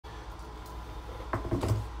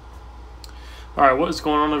All right, what is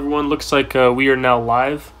going on, everyone? Looks like we are now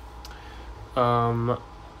live.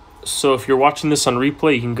 So if you're watching this on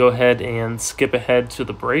replay, you can go ahead and skip ahead to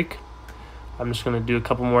the break. I'm just going to do a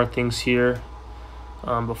couple more things here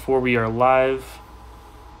before we are live.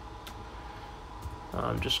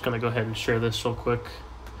 I'm just going to go ahead and share this real quick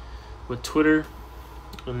with Twitter,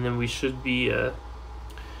 and then we should be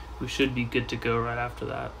good to go right after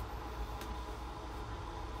that.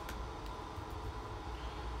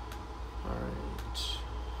 All right.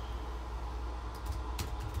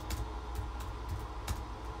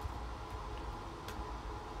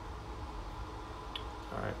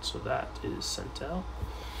 All right, so that is sent out.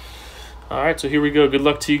 All right, so here we go. Good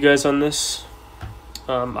luck to you guys on this.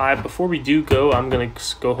 Before we do go, I'm gonna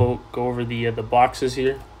go over the boxes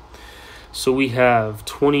here. So we have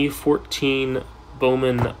 2014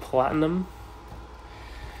 Bowman Platinum.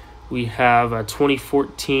 We have a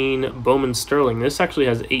 2014 Bowman Sterling. This actually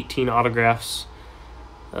has 18 autographs.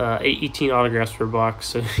 18 autographs per box.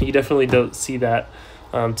 So you definitely don't see that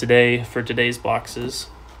today for today's boxes.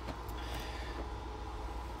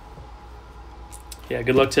 Yeah,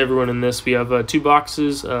 good luck to everyone in this. We have 2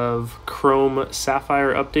 boxes of Chrome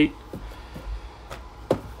Sapphire Update.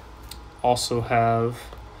 Also have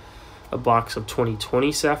a box of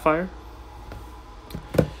 2020 Sapphire.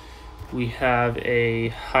 We have a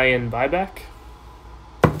high-end buyback.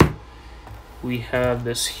 We have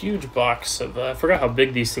this huge box of, I forgot how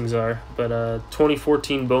big these things are, but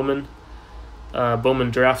 2014 Bowman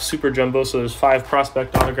Draft Super Jumbo, so there's 5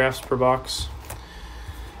 prospect autographs per box.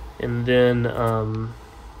 And then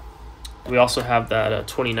we also have that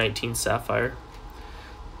 2019 Sapphire.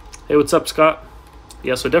 Hey, what's up, Scott?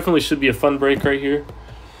 Yeah, so definitely should be a fun break right here.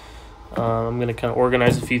 I'm going to kind of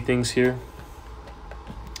organize a few things here.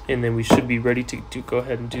 And then we should be ready to go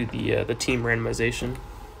ahead and do the team randomization.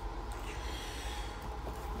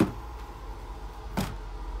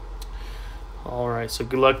 All right, so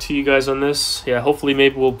good luck to you guys on this. Yeah, hopefully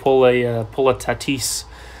maybe we'll pull a Tatis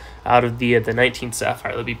out of the 19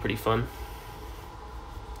 Sapphire. That'd be pretty fun.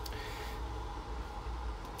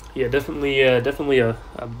 Yeah, definitely a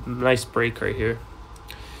nice break right here.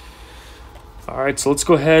 All right, so let's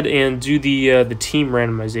go ahead and do the team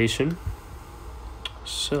randomization.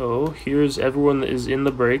 So here's everyone that is in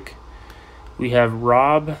the break. We have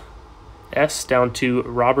Rob S down to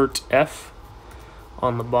Robert F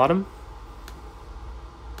on the bottom.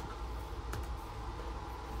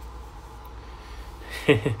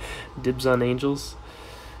 Dibs on Angels.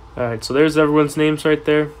 All right, so there's everyone's names right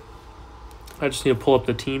there. I just need to pull up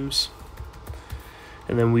the teams,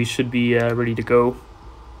 and then we should be ready to go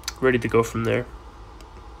from there.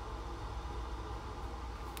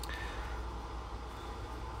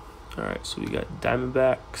 All right, so we got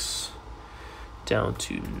Diamondbacks down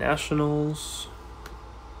to Nationals.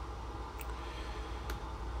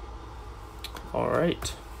 All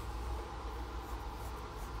right.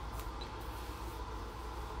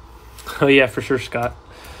 Oh, yeah, for sure, Scott.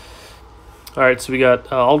 All right, so we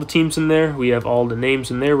got all the teams in there. We have all the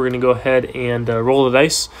names in there. We're going to go ahead and roll the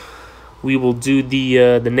dice. We will do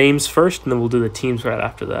the names first, and then we'll do the teams right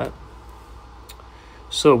after that.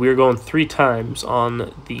 So we are going 3 times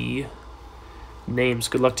on the names.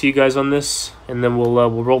 Good luck to you guys on this, and then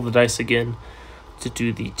we'll roll the dice again to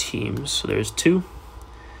do the teams. So there's 2,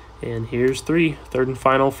 and here's 3. Third and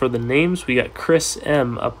final for the names. We got Chris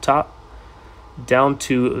M up top, down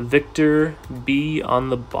to Victor B on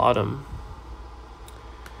the bottom.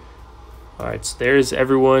 All right, so there's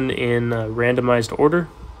everyone in randomized order.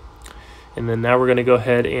 And then now we're going to go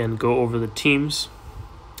ahead and go over the teams.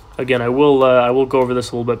 Again, I will go over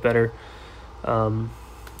this a little bit better and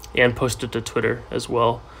post it to Twitter as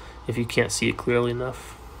well if you can't see it clearly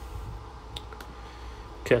enough.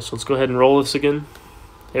 Okay, so let's go ahead and roll this again.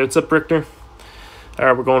 Hey, what's up, Richter? All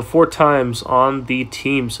right, we're going 4 times on the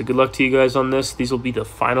teams, so good luck to you guys on this. These will be the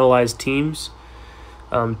finalized teams.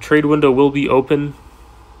 Trade window will be open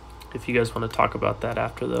if you guys want to talk about that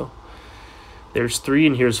after, though. There's 3,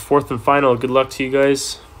 and here's 4th and final. Good luck to you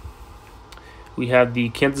guys. We have the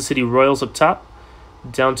Kansas City Royals up top,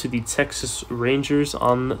 down to the Texas Rangers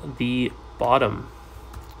on the bottom.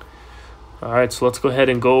 All right, so let's go ahead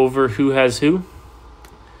and go over who has who.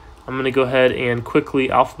 I'm going to go ahead and quickly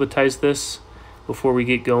alphabetize this before we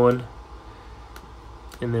get going,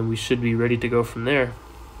 and then we should be ready to go from there.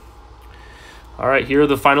 All right, here are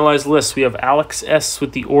the finalized lists. We have Alex S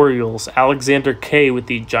with the Orioles, Alexander K with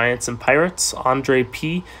the Giants and Pirates, Andre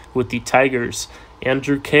P with the Tigers,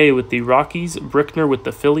 Andrew K with the Rockies, Brickner with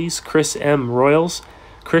the Phillies, Chris M Royals,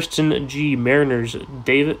 Christian G Mariners,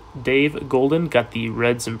 Dave Golden got the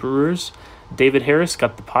Reds and Brewers, David Harris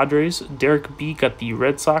got the Padres, Derek B got the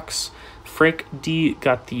Red Sox, Frank D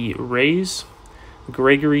got the Rays.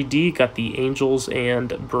 Gregory D got the Angels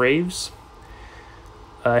and Braves.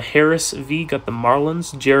 Harris V got the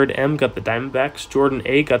Marlins. Jared M got the Diamondbacks. Jordan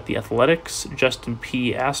A got the Athletics. Justin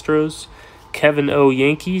P Astros. Kevin O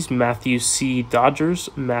Yankees. Matthew C Dodgers.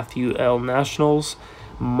 Matthew L Nationals.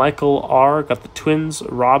 Michael R got the Twins.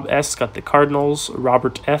 Rob S got the Cardinals.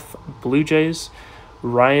 Robert F Blue Jays.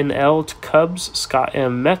 Ryan L Cubs. Scott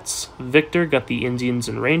M Mets. Victor got the Indians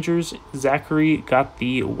and Rangers. Zachary got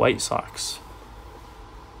the White Sox.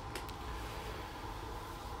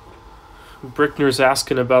 Brickner's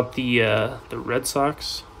asking about the Red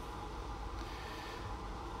Sox.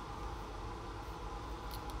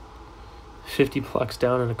 50 blocks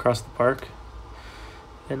down and across the park.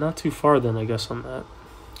 And not too far then, I guess, on that.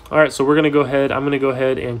 All right, so we're going to go ahead. I'm going to go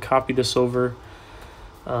ahead and copy this over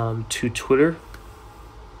to Twitter.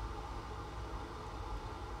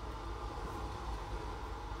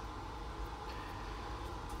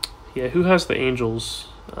 Yeah, who has the Angels?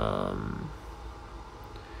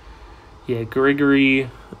 Yeah, Gregory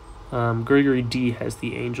D has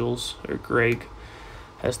the Angels, or Greg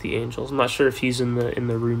has the Angels. I'm not sure if he's in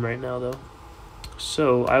the room right now though.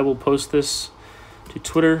 So I will post this to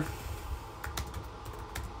Twitter.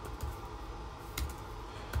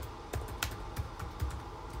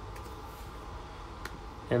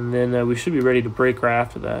 And then we should be ready to break right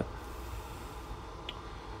after that.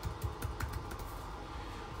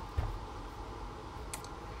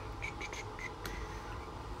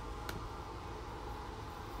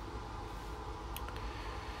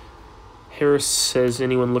 Harris says,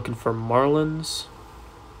 anyone looking for Marlins?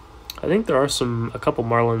 I think there are a couple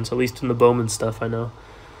Marlins, at least in the Bowman stuff I know.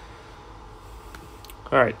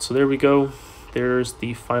 All right, so there we go. There's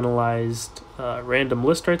the finalized random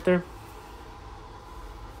list right there.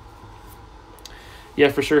 Yeah,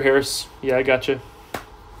 for sure, Harris. Yeah, I got you.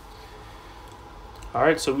 All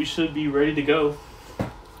right, so we should be ready to go.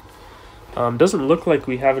 Doesn't look like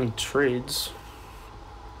we have any trades.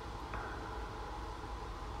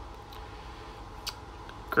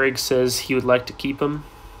 Greg says he would like to keep him.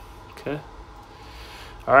 Okay.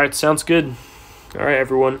 All right, sounds good. All right,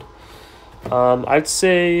 everyone. I'd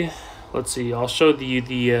say, let's see. I'll show the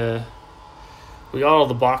we got all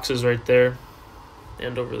the boxes right there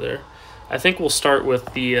and over there. I think we'll start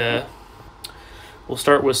with the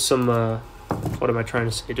some what am I trying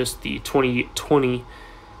to say? Just the 2020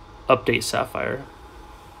 update Sapphire.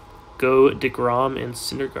 Go DeGrom and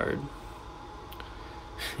Syndergaard.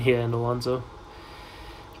 Yeah, and Alonso.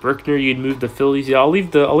 Brickner, you'd move the Phillies. Yeah, I'll leave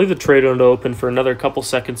the trade window open for another couple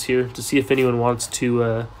seconds here to see if anyone wants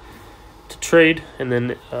to trade, and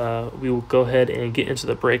then we will go ahead and get into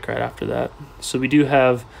the break right after that. So we do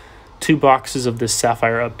have 2 boxes of this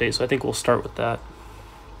Sapphire update, so I think we'll start with that.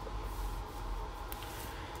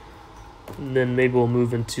 And then maybe we'll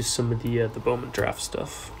move into some of the Bowman draft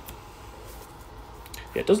stuff.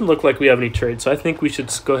 Yeah, it doesn't look like we have any trades, so I think we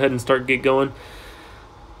should go ahead and get going.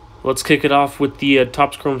 Let's kick it off with the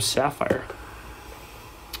Topps Chrome Sapphire.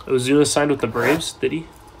 Ozuna signed with the Braves, did he?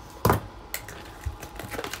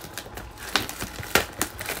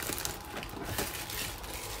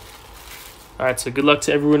 All right, so good luck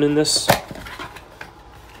to everyone in this.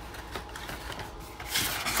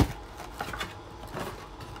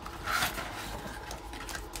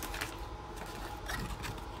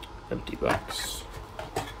 Empty box.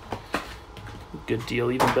 Good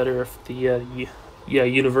deal, even better if the yeah,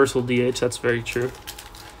 universal DH, that's very true.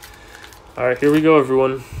 All right, here we go,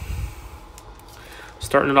 everyone.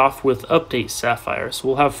 Starting it off with Update Sapphire. So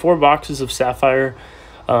we'll have 4 boxes of Sapphire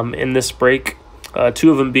in this break.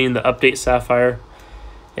 2 of them being the Update Sapphire,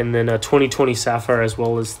 and then a 2020 Sapphire as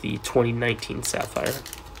well as the 2019 Sapphire.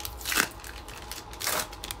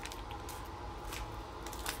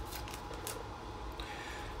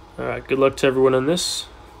 All right, good luck to everyone on this.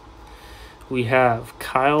 We have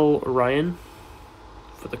Kyle Ryan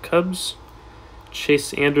for the Cubs,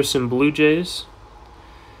 Chase Anderson Blue Jays,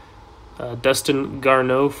 Dustin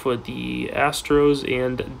Garneau for the Astros,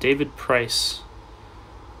 and David Price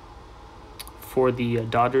for the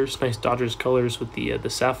Dodgers. Nice Dodgers colors with the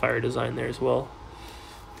Sapphire design there as well.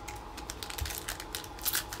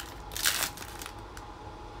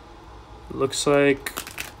 Looks like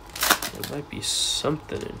there might be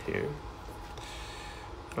something in here.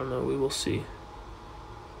 I don't know, we will see.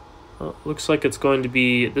 Well, looks like this is going to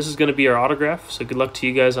be our autograph, so good luck to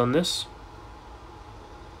you guys on this.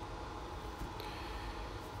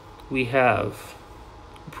 We have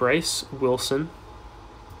Bryce Wilson,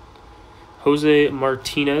 Jose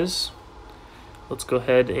Martinez. Let's go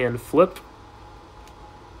ahead and flip.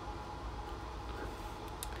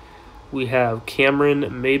 We have Cameron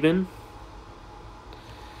Maben,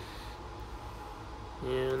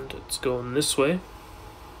 going this way.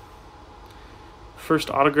 First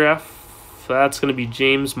autograph, that's going to be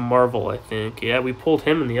James Marvel, I think. Yeah, we pulled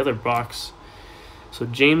him in the other box. So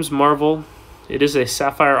James Marvel, it is a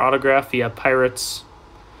Sapphire autograph. Yeah, Pirates.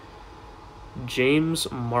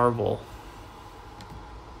 James Marvel.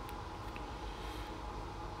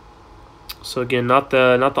 So again, not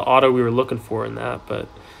the auto we were looking for in that, but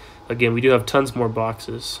again, we do have tons more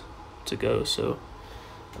boxes to go, so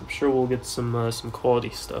I'm sure we'll get some quality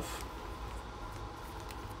stuff.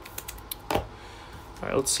 All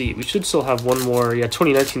right, let's see. We should still have one more. Yeah,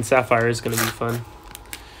 2019 Sapphire is going to be fun.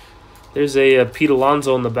 There's a Pete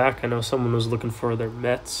Alonso in the back. I know someone was looking for their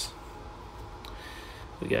Mets.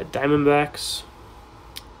 We got Diamondbacks.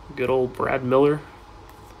 Good old Brad Miller.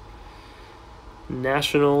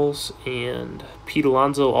 Nationals and Pete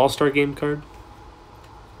Alonso All-Star Game card.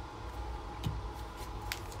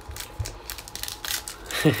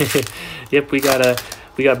 Yep, we got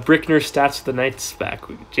Brickner stats for the Knights back.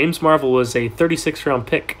 James Marvel was a 36th round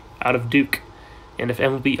pick out of Duke, and if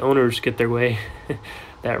MLB owners get their way,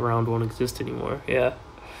 that round won't exist anymore. Yeah,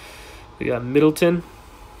 we got Middleton,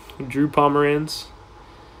 Drew Pomeranz,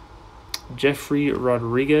 Jeffrey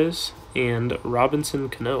Rodriguez, and Robinson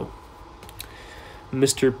Cano.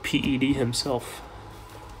 Mr. PED himself.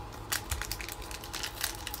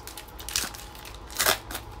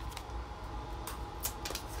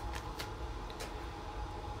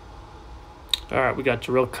 All right, we got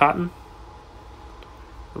Jarrell Cotton,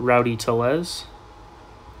 Rowdy Tellez,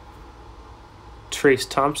 Trace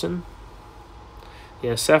Thompson.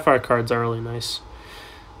 Yeah, Sapphire cards are really nice.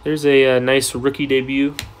 There's a nice rookie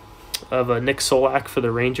debut of Nick Solak for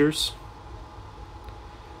the Rangers.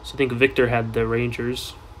 So I think Victor had the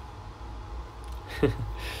Rangers.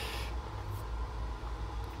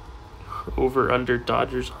 Over under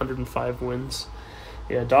Dodgers 105 wins.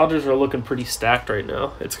 Yeah, Dodgers are looking pretty stacked right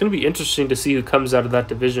now. It's going to be interesting to see who comes out of that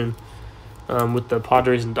division with the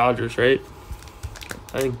Padres and Dodgers, right?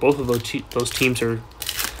 I think both of those teams are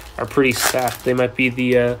pretty stacked. They might be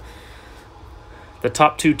the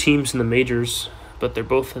top two teams in the majors, but they're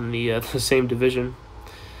both in the same division.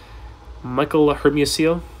 Michael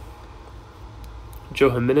Hermosillo,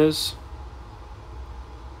 Joe Jimenez,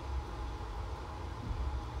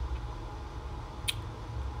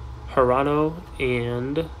 Harano,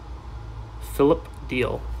 and Philip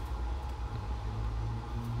Deal.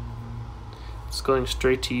 It's going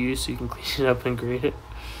straight to you so you can clean it up and grade it.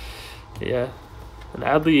 Yeah. An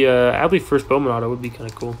Adley first Bowman auto would be kind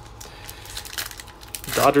of cool.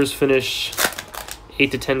 Dodgers finish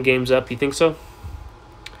 8 to 10 games up. You think so?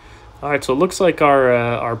 All right, so it looks like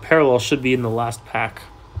our parallel should be in the last pack.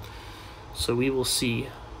 So we will see.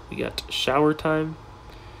 We got Shower Time,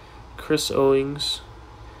 Chris Owings,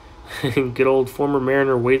 good old former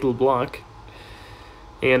Mariner Wade LeBlanc.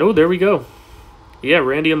 And, oh, there we go. Yeah,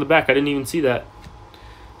 Randy on the back. I didn't even see that.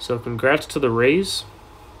 So congrats to the Rays.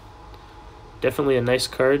 Definitely a nice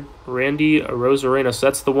card. Randy Arozarena. So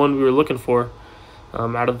that's the one we were looking for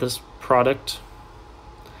out of this product.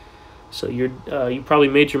 So you probably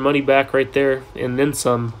made your money back right there, and then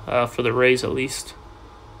some for the Rays at least.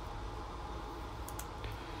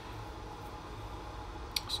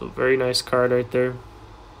 So very nice card right there.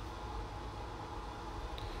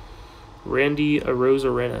 Randy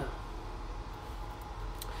Arozarena.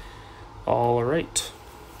 All right.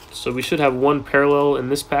 So we should have one parallel in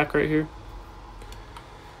this pack right here.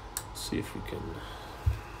 Let's see if we can.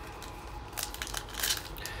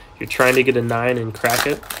 You're trying to get a 9 and crack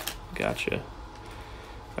it. Gotcha.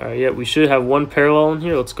 All right, yeah, we should have one parallel in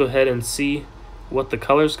here. Let's go ahead and see what the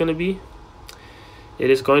color is going to be. It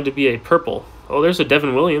is going to be a purple. Oh, there's a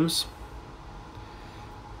Devin Williams.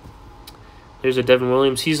 There's a Devin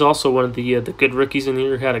Williams. He's also one of the good rookies in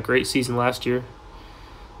here. Had a great season last year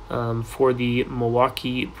for the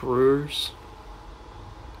Milwaukee Brewers.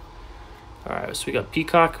 All right, so we got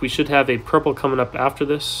Peacock. We should have a purple coming up after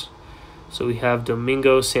this. So we have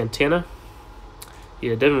Domingo Santana.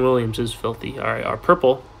 Yeah, Devin Williams is filthy. All right, our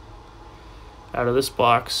purple out of this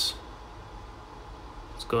box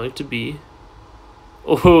is going to be...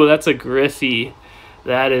 Oh, that's a Griffey.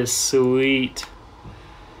 That is sweet.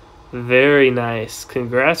 Very nice.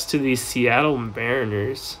 Congrats to the Seattle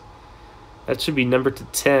Mariners. That should be number to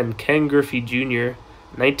 10. Ken Griffey Jr.,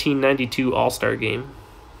 1992 All-Star Game.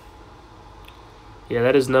 Yeah,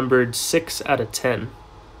 that is numbered 6 out of 10.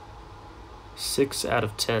 6 out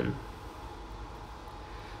of 10.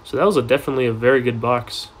 So that was definitely a very good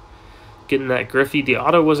box. Getting that Griffey. The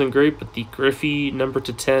auto wasn't great, but the Griffey number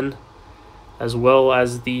to 10, as well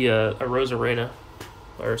as the Arozarena,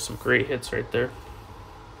 are some great hits right there.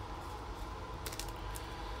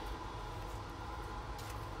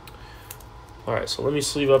 All right, so let me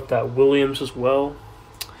sleeve up that Williams as well.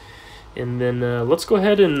 And then let's go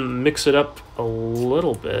ahead and mix it up a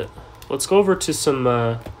little bit. Let's go over to some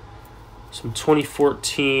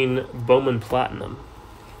 2014 Bowman Platinum.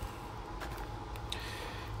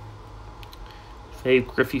 Hey,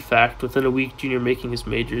 Griffey fact, within a week, Junior making his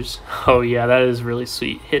majors. Oh, yeah, that is really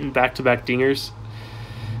sweet. Hitting back-to-back dingers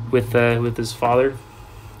with his father.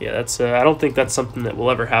 Yeah, that's I don't think that's something that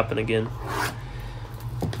will ever happen again.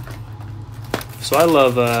 So I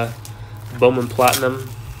love Bowman Platinum.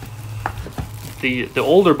 The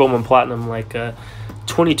older Bowman Platinum, like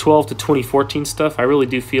 2012 to 2014 stuff, I really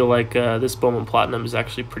do feel like this Bowman Platinum is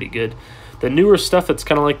actually pretty good. The newer stuff, it's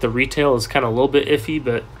kind of like the retail is kind of a little bit iffy,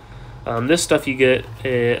 but this stuff you get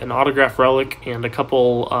an autograph relic and a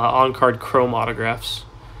couple on-card chrome autographs.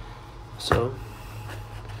 So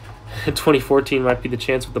 2014 might be the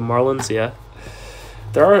chance with the Marlins, yeah.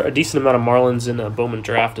 There are a decent amount of Marlins in a Bowman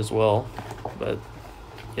draft as well, but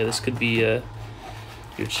yeah, this could be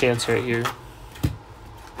your chance right here.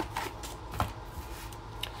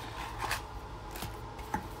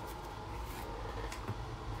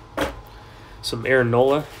 Some Aaron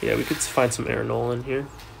Nola. Yeah, we could find some Aaron Nola in here.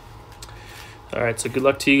 All right, so good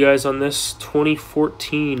luck to you guys on this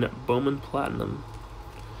 2014 Bowman Platinum.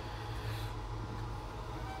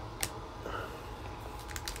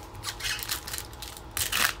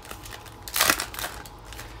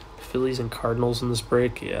 Phillies and Cardinals in this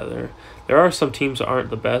break. Yeah, there are some teams that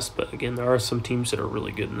aren't the best, but again, there are some teams that are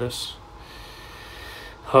really good in this.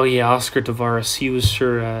 Oh yeah, Oscar Tavares. He was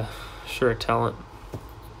sure a talent.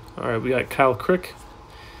 All right, we got Kyle Crick.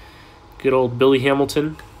 Good old Billy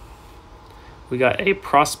Hamilton. We got a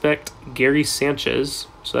prospect, Gary Sanchez.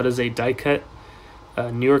 So that is a die cut.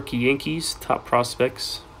 New York Yankees, top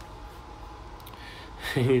prospects.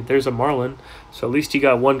 There's a Marlin. So at least you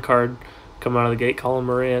got one card coming out of the gate, Colin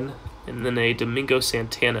Moran. And then a Domingo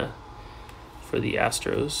Santana for the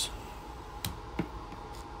Astros.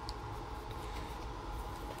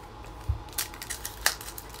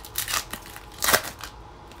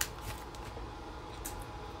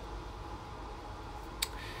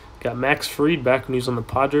 Got Max Fried back when he was on the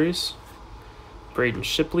Padres. Braden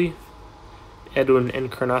Shipley. Edwin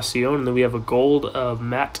Encarnacion. And then we have a gold of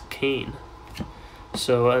Matt Cain.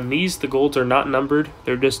 So on these, the golds are not numbered.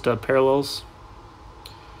 They're just parallels.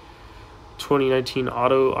 2019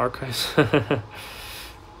 Auto Archives. And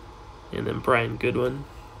then Brian Goodwin.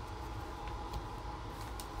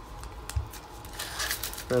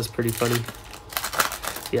 That's pretty funny.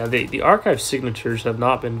 Yeah, the archive signatures have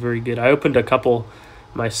not been very good. I opened a couple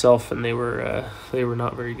myself, and they were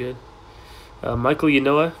not very good. Michael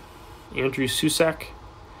Yanoa, Andrew Susak,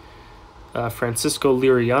 Francisco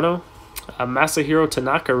Liriano, Masahiro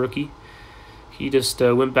Tanaka rookie. He just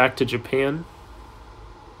went back to Japan.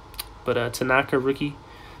 But Tanaka rookie,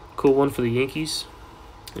 cool one for the Yankees.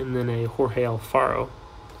 And then a Jorge Alfaro.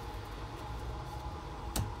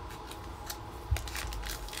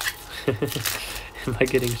 Am I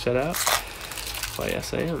getting shut out? Why,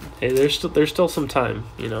 yes, I am. Hey, there's still some time,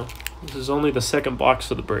 you know. This is only the second box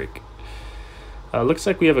of the break. Looks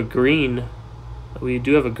like we have a green. We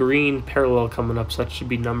do have a green parallel coming up, so that should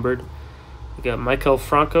be numbered. We got Michael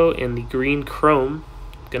Franco and the green chrome.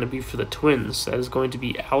 Going to be for the Twins. That is going to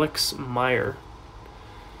be Alex Meyer.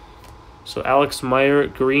 So Alex Meyer,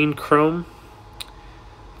 green chrome.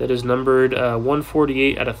 That is numbered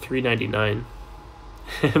 148 out of 399.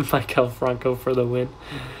 Michael Franco for the win.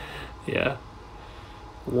 Yeah.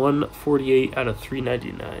 148 out of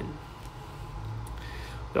 399.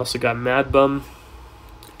 We also got Mad Bum,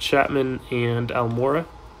 Chapman, and Almora.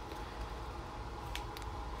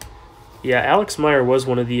 Yeah, Alex Meyer was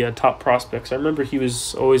one of the top prospects. I remember he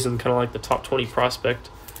was always in kind of like the top 20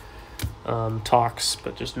 prospect talks,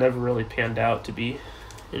 but just never really panned out to be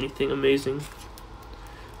anything amazing.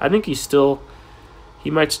 I think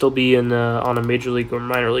he might still be in on a major league or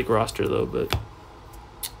minor league roster though, but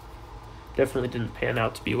definitely didn't pan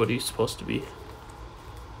out to be what he's supposed to be.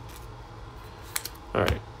 All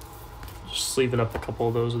right, just sleeving up a couple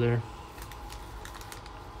of those there.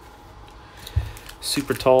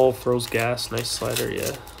 Super tall, throws gas, nice slider,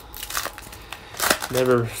 yeah.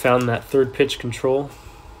 Never found that third pitch control.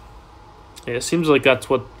 Yeah, it seems like that's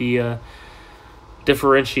what the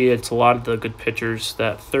differentiates a lot of the good pitchers,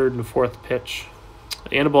 that third and fourth pitch.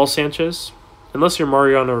 Anibal Sanchez, unless you're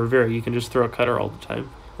Mariano Rivera, you can just throw a cutter all the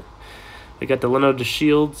time. We got Delano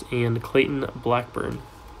DeShields and Clayton Blackburn.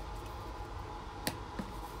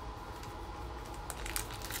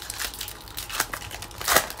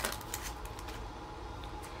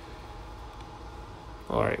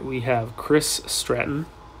 All right, we have Chris Stratton.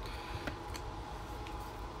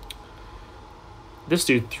 This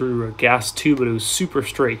dude threw a gas too, but it was super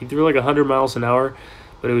straight. He threw like 100 miles an hour,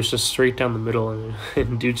 but it was just straight down the middle,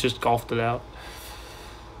 and dude just golfed it out.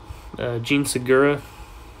 Gene Segura,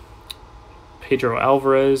 Pedro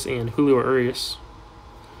Alvarez, and Julio Urias.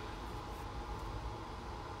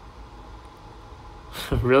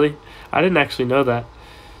 Really? I didn't actually know that.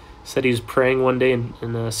 Said he was praying one day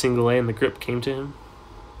in a single A and the grip came to him.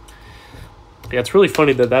 Yeah, it's really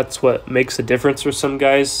funny that that's what makes a difference for some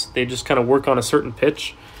guys. They just kind of work on a certain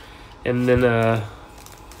pitch, and then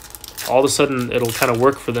all of a sudden it'll kind of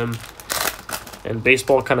work for them. And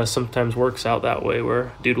baseball kind of sometimes works out that way,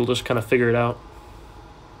 where dude will just kind of figure it out.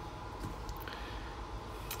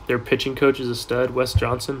 Their pitching coach is a stud, Wes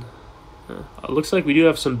Johnson. It looks like we do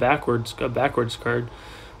have a backwards card,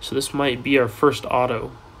 so this might be our first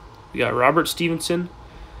auto. We got Robert Stevenson.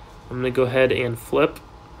 I'm going to go ahead and flip.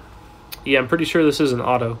 Yeah, I'm pretty sure this is an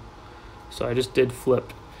auto, so I just did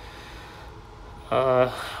flip.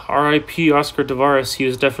 R.I.P. Oscar Tavares. He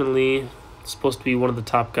was definitely supposed to be one of the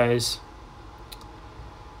top guys.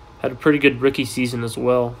 Had a pretty good rookie season as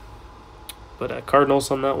well. But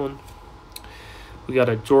Cardinals on that one. We got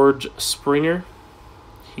a George Springer.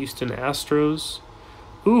 Houston Astros.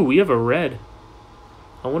 Ooh, we have a red.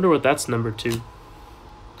 I wonder what that's number 2.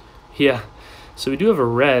 Yeah, so we do have a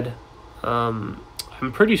red.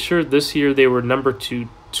 I'm pretty sure this year they were number to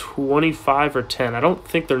 25 or 10. I don't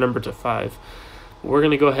think they're number to 5. We're going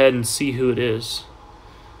to go ahead and see who it is.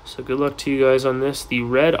 So good luck to you guys on this. The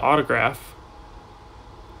red autograph.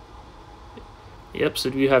 Yep, so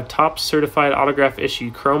we have top certified autograph issue,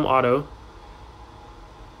 Chrome Auto.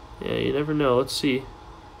 Yeah, you never know. Let's see.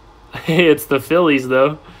 Hey, it's the Phillies,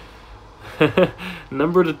 though.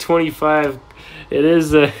 Number to 25. It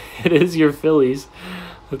is your Phillies.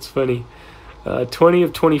 That's funny. 20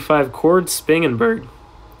 of 25, Cord Spangenberg.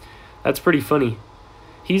 That's pretty funny.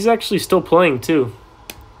 He's actually still playing too.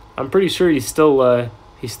 I'm pretty sure he's still in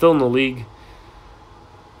the league.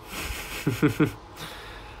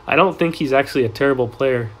 I don't think he's actually a terrible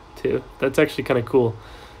player too. That's actually kind of cool.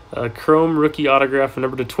 Chrome rookie autograph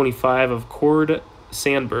number to 25 of Cord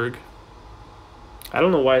Sandberg. I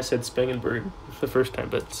don't know why I said Spangenberg the first time,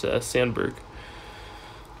 but it's Sandberg.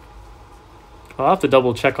 I'll have to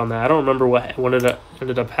double check on that. I don't remember what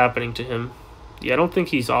ended up happening to him. Yeah, I don't think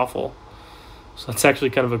he's awful. So that's actually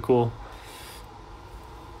kind of a cool.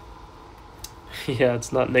 Yeah,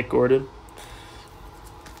 it's not Nick Gordon.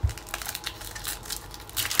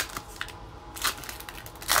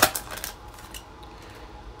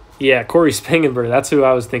 Yeah, Corey Spangenberg. That's who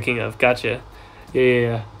I was thinking of. Gotcha.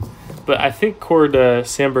 Yeah. But I think Cord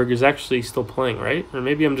Sandberg is actually still playing, right? Or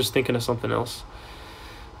maybe I'm just thinking of something else.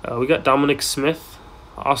 We got Dominic Smith,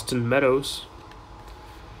 Austin Meadows,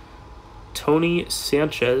 Tony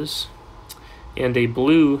Sanchez, and a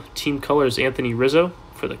blue team colors Anthony Rizzo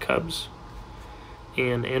for the Cubs,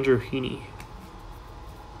 and Andrew Heaney.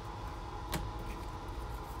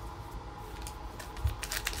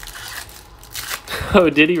 Oh,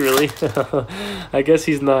 did he really? I guess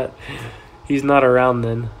he's not around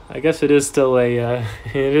then. I guess it is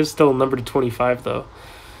still number to 25 though.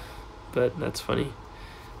 But that's funny.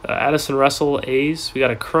 Addison Russell, A's. We got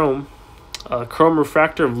a chrome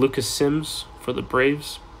refractor of Lucas Sims for the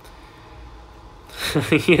Braves.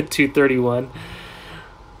 He had 231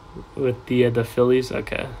 with the Phillies.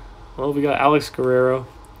 Okay. Well, we got Alex Guerrero.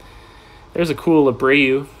 There's a cool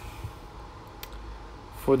Abreu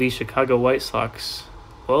for the Chicago White Sox.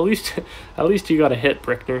 Well, at least you got a hit,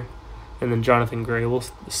 Brickner, and then Jonathan Gray. We'll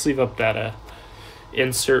sleeve up that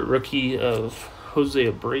insert rookie of Jose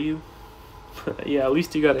Abreu. Yeah, at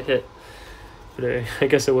least you got a hit. But I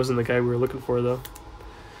guess it wasn't the guy we were looking for, though.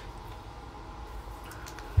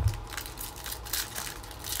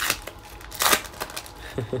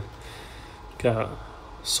 Got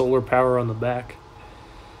solar power on the back.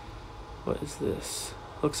 What is this?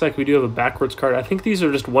 Looks like we do have a backwards card. I think these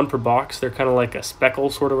are just one per box. They're kind of like a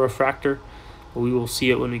speckle sort of refractor. But we will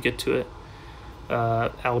see it when we get to it.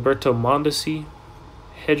 Alberto Mondesi,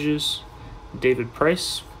 Hedges, David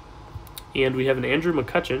Price. And we have an Andrew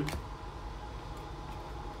McCutchen.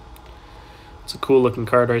 It's a cool looking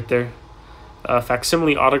card right there.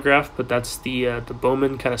 Facsimile autograph, but that's the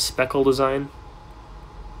Bowman kind of speckle design.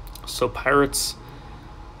 So Pirates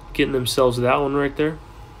getting themselves that one right there.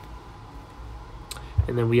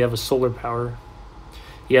 And then we have a solar power.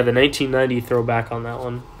 Yeah, the 1990 throwback on that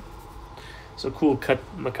one. So cool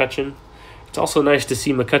McCutchen. It's also nice to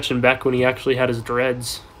see McCutchen back when he actually had his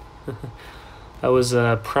dreads. That was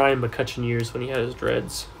prime McCutchen years when he had his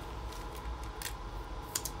dreads.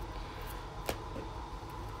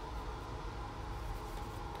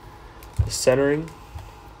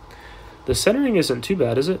 The The centering isn't too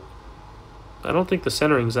bad, is it? I don't think the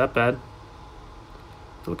centering's that bad.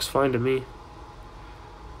 It looks fine to me.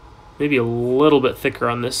 Maybe a little bit thicker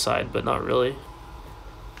on this side, but not really.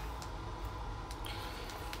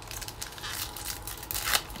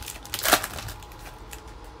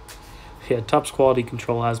 Yeah, Topps quality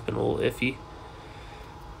control has been a little iffy.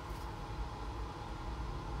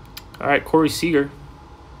 All right, Corey Seager.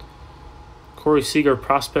 Corey Seager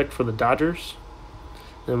prospect for the Dodgers.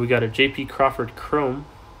 Then we got a J.P. Crawford Chrome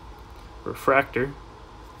refractor.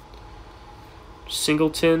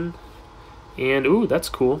 Singleton. And, ooh, that's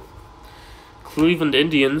cool. Cleveland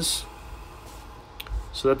Indians.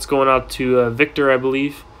 So that's going out to Victor, I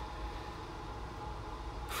believe.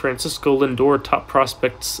 Francisco Lindor, top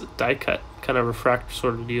prospects die cut. Kind of refractor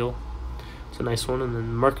sort of deal. It's a nice one. And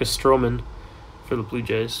then Marcus Stroman for the Blue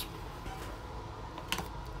Jays.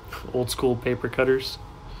 Old school paper cutters.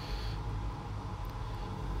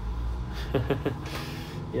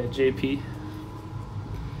 Yeah, JP.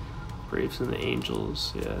 Braves and the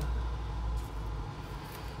Angels, yeah.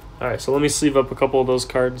 Alright, so let me sleeve up a couple of those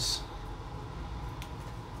cards.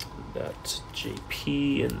 That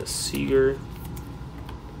JP and the Seager.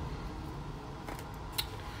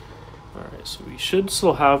 Alright, so we should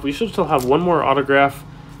still have one more autograph,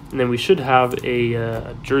 and then we should have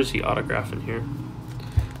a jersey autograph in here.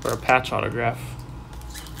 Or a patch autograph.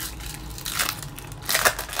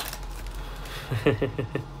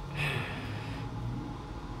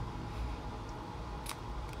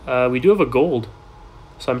 We do have a gold.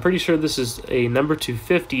 So I'm pretty sure this is a number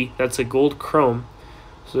 250. That's a gold chrome.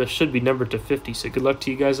 So that should be number 250. So good luck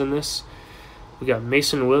to you guys on this. We got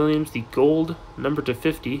Mason Williams, the gold, number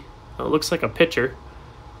 250. Oh, it looks like a pitcher.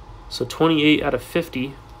 So 28 out of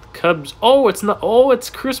 50. Cubs. Oh, it's not. Oh, it's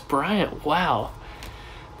Chris Bryant. Wow.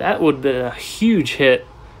 That would have been a huge hit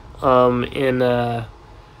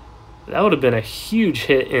that would have been a huge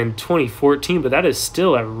hit in 2014, but that is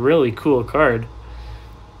still a really cool card.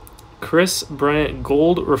 Chris Bryant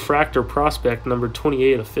gold refractor prospect, number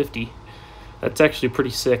 28 of 50. That's actually pretty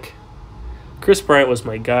sick. Chris Bryant was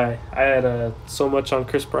my guy. I had so much on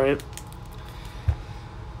Chris Bryant.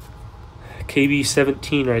 KB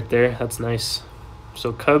 17 right there. That's nice.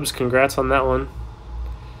 So Cubs, congrats on that one.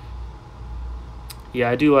 Yeah,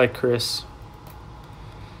 I do like Chris.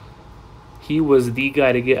 He was the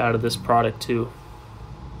guy to get out of this product too.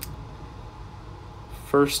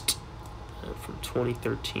 First from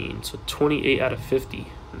 2013. So 28 out of 50.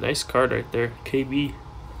 Nice card right there. KB.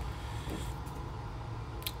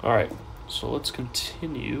 Alright, so let's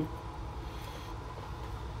continue.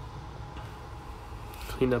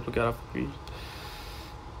 Clean up, we got up.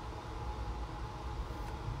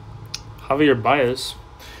 Javier Baez.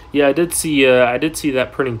 Yeah, I did see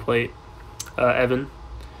that printing plate, Evan.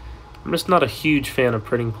 I'm just not a huge fan of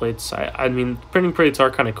printing plates. I mean, printing plates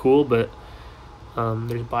are kind of cool, but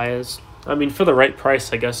there's Baez. I mean, for the right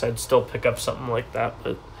price, I guess I'd still pick up something like that.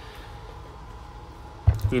 But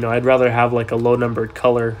you know, I'd rather have like a low-numbered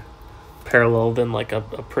color parallel than like a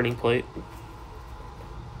printing plate.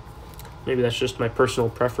 Maybe that's just my personal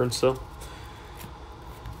preference, though.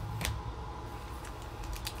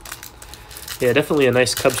 Yeah, definitely a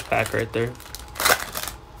nice Cubs pack right there.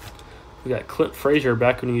 We got Clint Frazier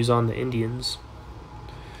back when he was on the Indians.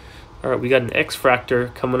 All right, we got an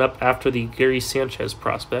X-Fractor coming up after the Gary Sanchez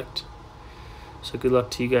prospect. So good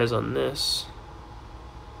luck to you guys on this.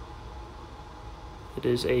 It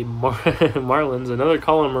is a Marlins, another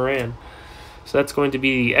Colin Moran. So that's going to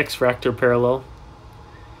be the X-Fractor parallel.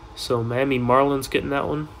 So Miami Marlins getting that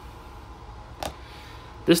one.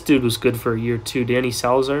 This dude was good for a year too. Danny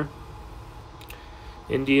Salazar.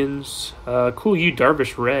 Indians. Cool Yu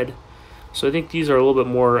Darvish red. So I think these are a little bit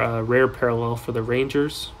more rare parallel for the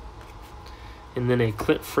Rangers. And then a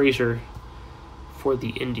Clint Frazier for the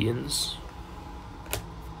Indians.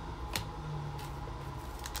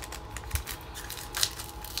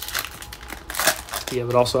 Yeah,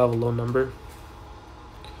 but also have a low number.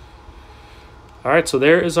 All right, so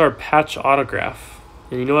there is our patch autograph.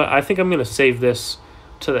 And you know what? I think I'm going to save this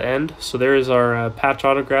to the end. So there is our patch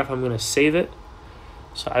autograph. I'm going to save it.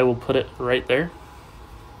 So I will put it right there.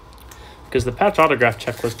 Because the patch autograph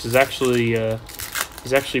checklist is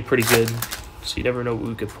actually pretty good. So you never know what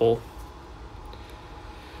we could pull.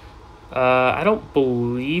 I don't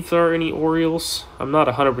believe there are any Orioles. I'm not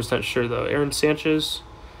 100% sure, though. Aaron Sanchez,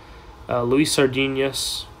 Luis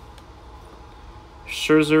Sardinas,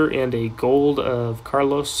 Scherzer, and a gold of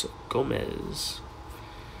Carlos Gomez.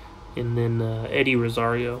 And then Eddie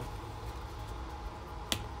Rosario.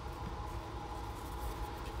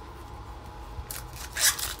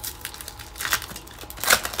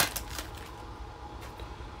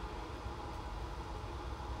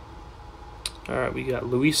 All right, we got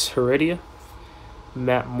Luis Heredia,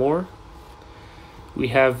 Matt Moore. We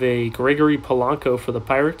have a Gregory Polanco for the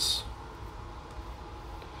Pirates.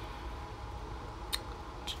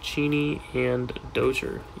 Cini and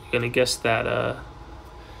Dozier. You're gonna guess that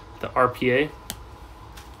the RPA.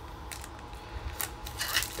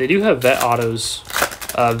 They do have vet autos,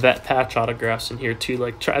 vet patch autographs in here too.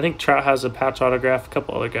 Like I think Trout has a patch autograph. A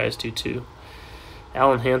couple other guys do too.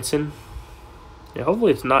 Alan Hansen. Yeah,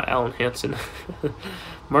 hopefully it's not Alan Hansen.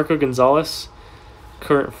 Marco Gonzalez,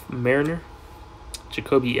 current Mariner.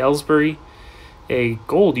 Jacoby Ellsbury, a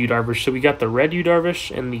gold U-Darvish. So we got the red U-Darvish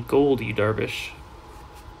and the gold U-Darvish.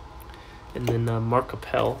 And then Mark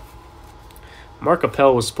Appel. Mark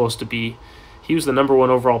Appel was supposed to be, he was the #1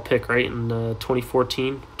 overall pick, right, in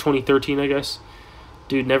 2013, I guess.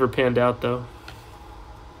 Dude never panned out, though.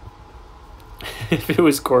 If it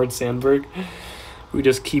was Cord Sandberg, we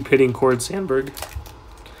just keep hitting Cord Sandberg.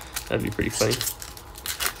 That'd be pretty funny.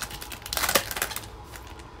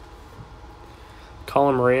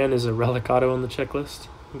 Colin Moran is a relic auto on the checklist.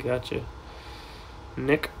 Gotcha.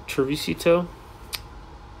 Nick Trevisito,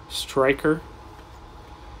 Striker,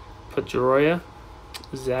 Pedroia,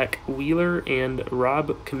 Zach Wheeler, and Rob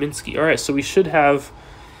Kaminsky. All right, so we should have,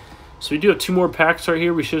 so we do have 2 more packs right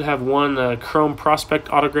here. We should have one Chrome Prospect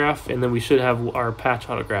autograph, and then we should have our patch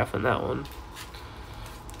autograph in that one.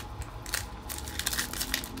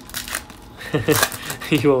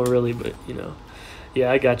 You won't really, but you know, yeah,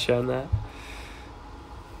 I got you on that.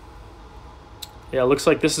 Yeah, it looks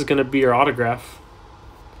like this is going to be our autograph.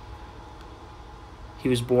 He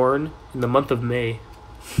was born in the month of May.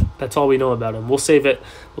 That's all we know about him. We'll save it.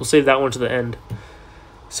 We'll save that one to the end.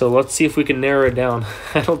 So let's see if we can narrow it down.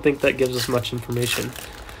 I don't think that gives us much information.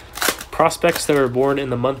 Prospects that are born in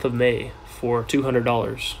the month of May for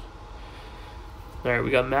 $200. All right,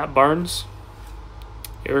 we got Matt Barnes,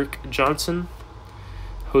 Eric Johnson,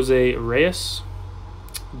 Jose Reyes,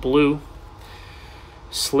 Blue,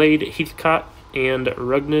 Slade Heathcott, and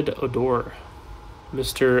Rugned Odor.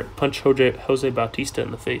 Mr. Punch Jose Bautista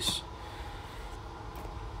in the face.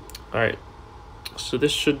 All right, so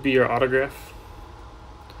this should be your autograph.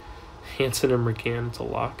 Hanson and McCann, it's a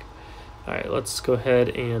lock. All right, let's go ahead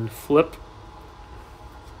and flip.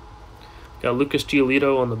 Got Lucas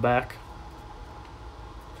Giolito on the back.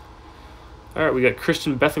 All right, we got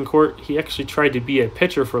Christian Bethancourt. He actually tried to be a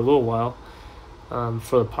pitcher for a little while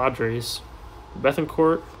for the Padres.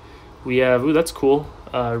 Bethancourt. We have, ooh, that's cool.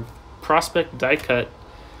 Prospect die cut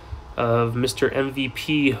of Mr.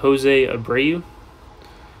 MVP Jose Abreu.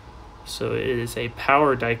 So it is a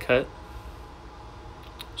power die cut.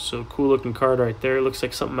 So cool looking card right there. It looks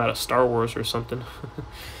like something out of Star Wars or something.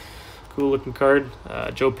 Cool looking card.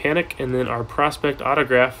 Joe Panic, and then our prospect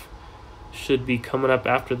autograph should be coming up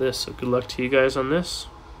after this. So good luck to you guys on this.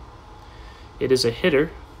 It is a hitter,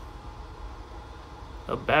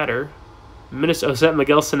 a batter. Minnesota, is that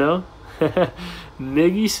Miguel Sano?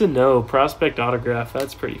 Miggy Sano, prospect autograph.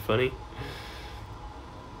 That's pretty funny.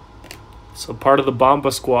 So part of the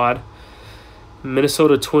Bomba squad.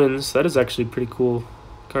 Minnesota Twins. That is actually a pretty cool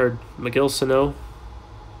card. Miguel Sano.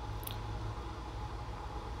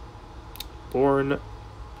 Born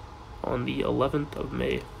on the 11th of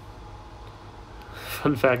May.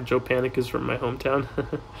 Fun fact, Joe Panic is from my hometown.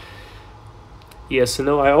 Yeah,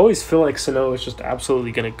 Sano. I always feel like Sano is just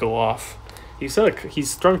absolutely going to go off.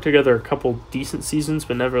 He's strung together a couple decent seasons,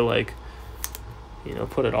 but never, like, you know,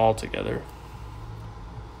 put it all together.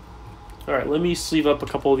 All right, let me sleeve up a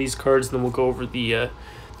couple of these cards, and then we'll go over the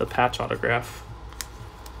patch autograph.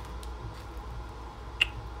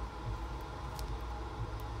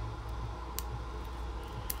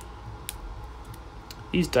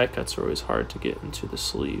 These die cuts are always hard to get into the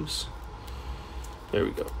sleeves. There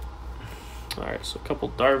we go. All right, so a couple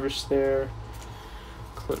Darvish there.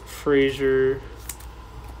 Clint Frazier.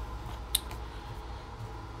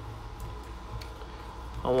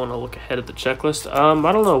 I want to look ahead at the checklist.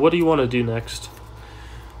 I don't know. What do you want to do next?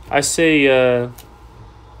 I say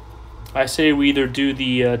we either do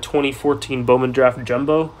the 2014 Bowman Draft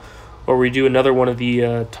Jumbo, or we do another one of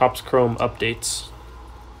the Topps Chrome updates.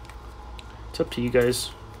 It's up to you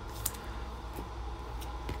guys.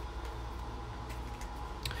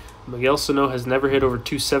 Miguel Sano has never hit over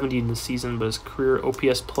 270 in the season, but his career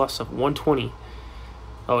OPS plus of 120.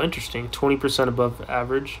 Oh, interesting. 20% above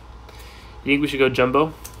average. You think we should go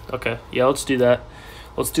jumbo? Okay, yeah, let's do that.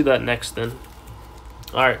 Let's do that next then.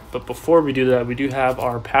 All right, but before we do that, we do have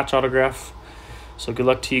our patch autograph. So good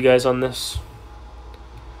luck to you guys on this.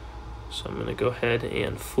 So I'm going to go ahead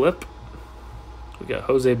and flip. We got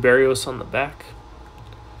Jose Barrios on the back.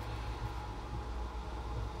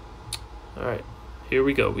 All right, here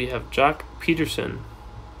we go. We have Jock Peterson,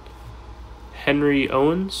 Henry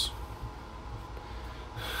Owens.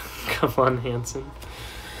 Come on, Hanson.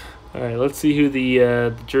 All right, let's see who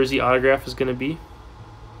the jersey autograph is going to be.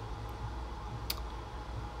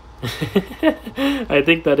 I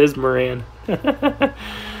think that is Moran.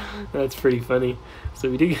 That's pretty funny. So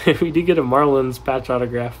we did get a Marlins patch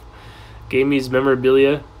autograph. Gamey's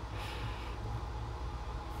memorabilia.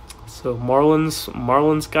 So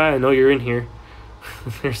Marlins guy, I know you're in here.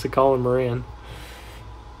 There's the Colin Moran.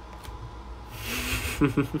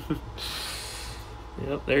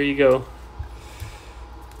 Yep, there you go.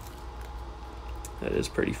 That is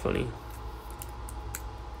pretty funny.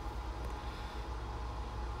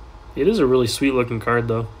 It is a really sweet looking card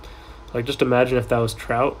though. Like, just imagine if that was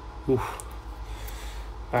Trout. Oof.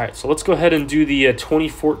 Alright, so let's go ahead and do the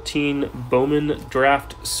 2014 Bowman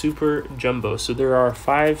Draft Super Jumbo. So there are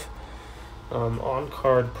 5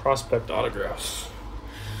 on-card prospect autographs.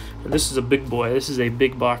 And this is a big boy. This is a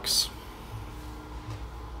big box.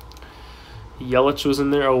 Yelich was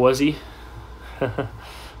in there. Oh, was he?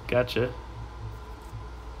 Gotcha.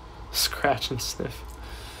 Scratch and sniff.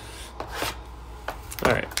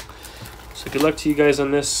 Alright. So good luck to you guys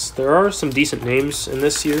on this. There are some decent names in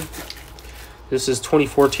this year. This is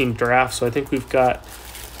 2014 draft, so I think we've got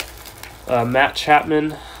Matt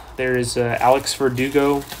Chapman. There is Alex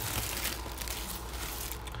Verdugo.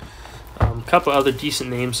 A couple other decent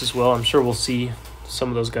names as well. I'm sure we'll see some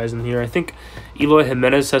of those guys in here. I think Eloy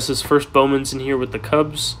Jimenez has his first Bowmans in here with the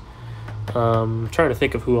Cubs. I'm trying to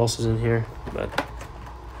think of who else is in here, but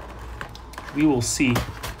we will see.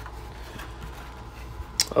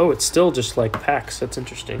 Oh, it's still just like packs. That's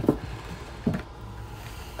interesting.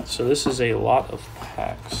 So this is a lot of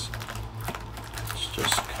packs. It's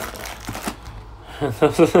just kind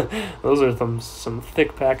of... Those are some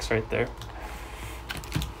thick packs right there.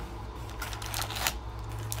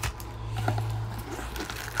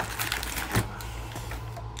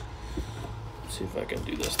 Let's see if I can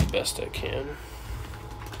do this the best I can.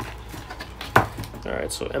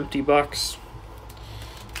 Alright, so empty box.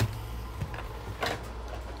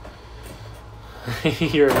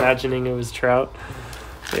 You're imagining it was Trout.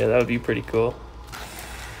 Yeah, that would be pretty cool.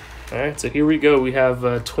 Alright, so here we go. We have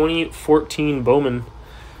 2014 Bowman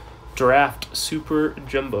Draft Super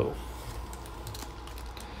Jumbo.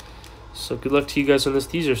 So good luck to you guys on this.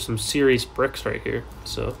 These are some serious bricks right here.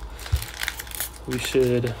 So we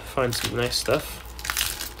should find some nice stuff.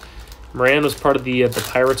 Moran was part of the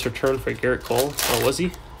Pirates return for Garrett Cole. Oh, was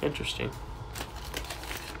he? Interesting.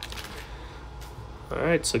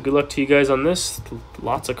 Alright, so good luck to you guys on this.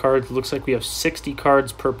 Lots of cards. Looks like we have 60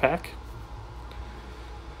 cards per pack.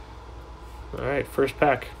 Alright, first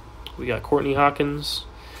pack. We got Courtney Hawkins.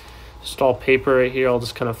 Just all paper right here. I'll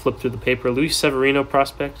just kind of flip through the paper. Luis Severino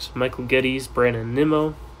prospect. Michael Geddes. Brandon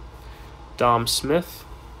Nimmo. Dom Smith.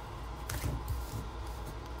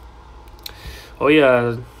 Oh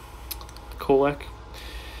yeah, Kolek.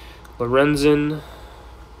 Lorenzen.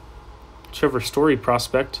 Trevor Story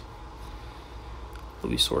prospect.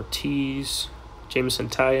 Luis Ortiz, Jameson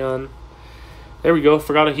Taillon. There we go.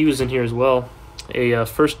 Forgot he was in here as well. A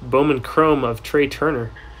first Bowman Chrome of Trey Turner.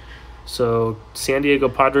 So San Diego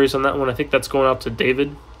Padres on that one. I think that's going out to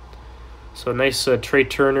David. So nice Trey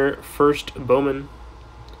Turner first Bowman.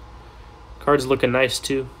 Card's looking nice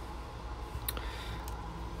too.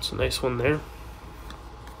 It's a nice one there.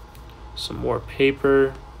 Some more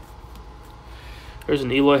paper. There's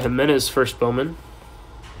an Eloy Jimenez first Bowman.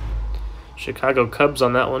 Chicago Cubs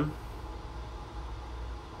on that one.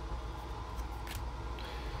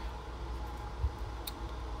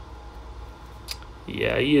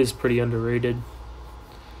 Yeah, he is pretty underrated.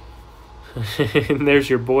 And there's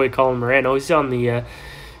your boy Colin Moran. Oh, he's on the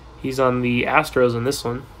Astros in this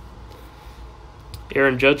one.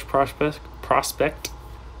 Aaron Judge prospect.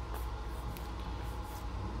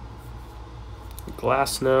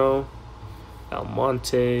 Glasnow,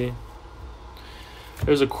 Almonte.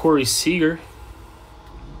 There's a Corey Seager.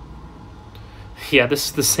 Yeah, this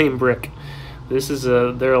is the same brick. This is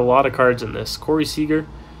there are a lot of cards in this. Corey Seager,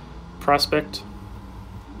 prospect.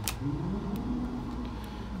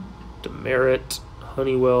 Demerit,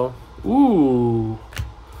 Honeywell. Ooh.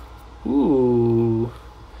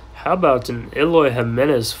 How about an Eloy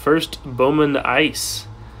Jimenez first Bowman Ice?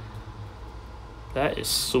 That is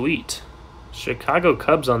sweet. Chicago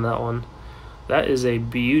Cubs on that one. That is a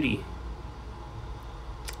beauty.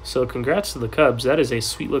 So congrats to the Cubs. That is a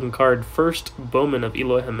sweet looking card. First Bowman of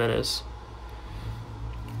Eloy Jimenez.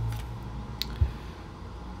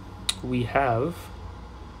 We have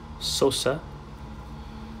Sosa.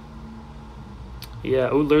 Yeah,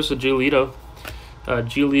 oh, there's a Giolito.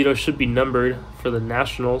 Giolito should be numbered for the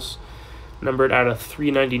Nationals. Numbered out of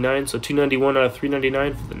 399, so 291 out of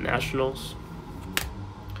 399 for the Nationals.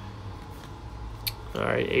 All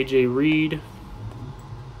right, A.J. Reed,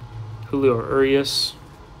 Julio Urias,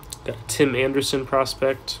 got a Tim Anderson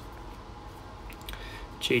prospect,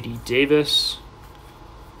 J.D. Davis,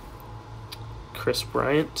 Chris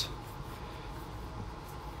Bryant,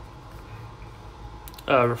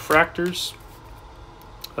 refractors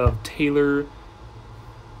of Taylor,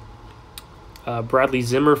 Bradley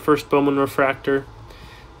Zimmer, first Bowman refractor,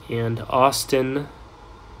 and Austin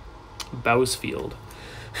Bousfield.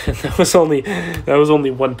 that was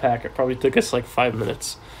only one pack. It probably took us like 5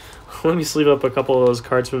 minutes. Let me sleeve up a couple of those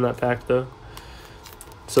cards from that pack though.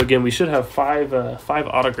 So again, we should have five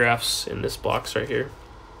autographs in this box right here.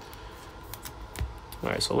 All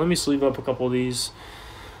right, so let me sleeve up a couple of these.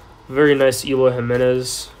 Very nice Eloy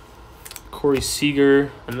Jimenez, Corey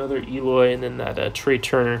Seager, another Eloy, and then that Trey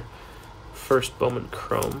Turner, first Bowman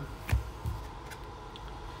Chrome.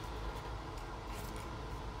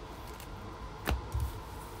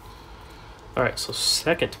 All right, so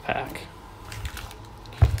second pack.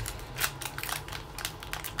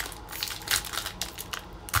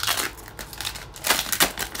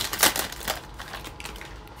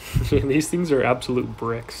 These things are absolute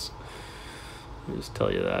bricks. Let me just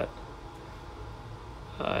tell you that.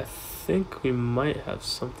 I think we might have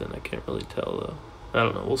something. I can't really tell though. I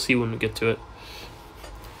don't know. We'll see when we get to it.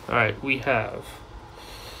 All right, we have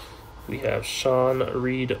Sean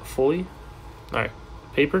Reed Foley. All right,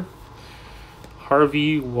 paper.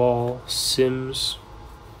 Harvey, Wall, Sims,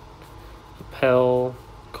 Appel,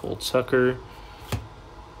 Cole Tucker,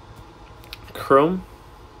 Chrome,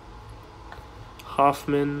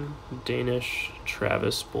 Hoffman, Danish,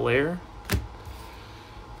 Travis Blair,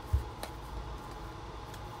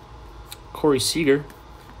 Corey Seager,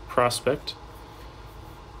 prospect,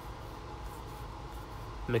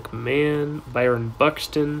 McMahon, Byron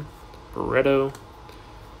Buxton, Barreto,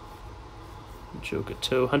 Joe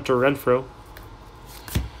Gatto, Hunter Renfroe,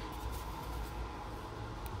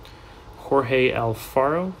 Jorge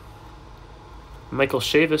Alfaro, Michael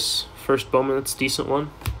Chavis, first Bowman, that's a decent one.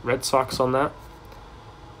 Red Sox on that.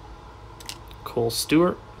 Cole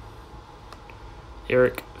Stewart,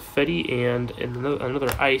 Eric Fetty, and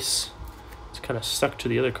another ice. It's kind of stuck to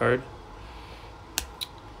the other card.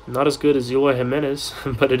 Not as good as Eloy Jimenez,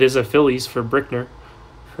 but it is a Phillies for Brickner.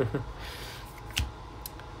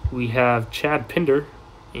 We have Chad Pinder,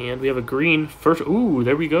 and we have a green first. Ooh,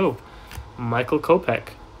 there we go. Michael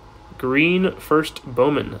Kopech. Green first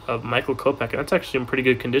Bowman of Michael Kopech. That's actually in pretty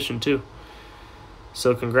good condition, too.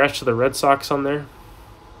 So congrats to the Red Sox on there.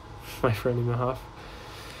 My friend Mahoff.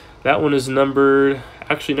 That one is numbered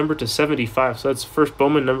to 75. So that's first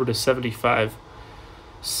Bowman numbered to 75.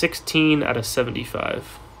 16 out of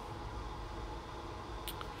 75.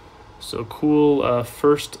 So cool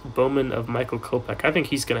first Bowman of Michael Kopech. I think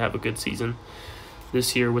he's going to have a good season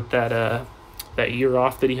this year with that year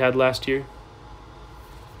off that he had last year.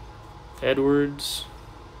 Edwards,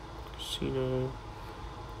 Casino,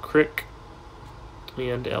 Crick,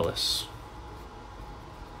 and Ellis.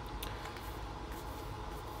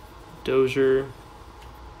 Dozier,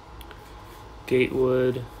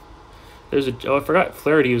 Gatewood. I forgot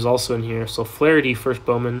Flaherty was also in here. So Flaherty, first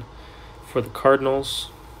Bowman for the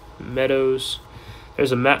Cardinals. Meadows.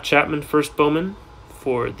 There's a Matt Chapman, first Bowman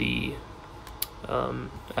for the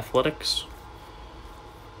Athletics.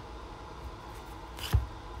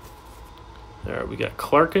 All right, we got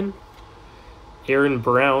Clarkin, Aaron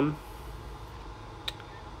Brown,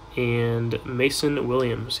 and Mason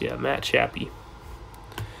Williams. Yeah, Matt Chappie.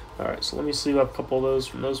 All right, so let me sleeve up a couple of those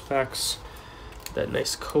from those packs. That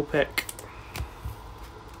nice Kopech.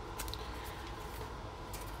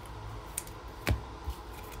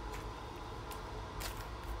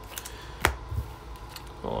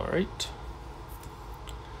 All right.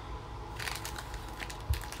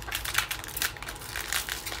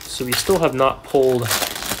 So we still have not pulled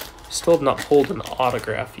an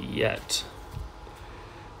autograph yet.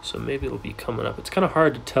 So maybe it'll be coming up. It's kind of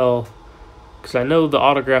hard to tell because I know the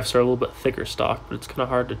autographs are a little bit thicker stock, but it's kind of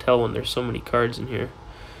hard to tell when there's so many cards in here.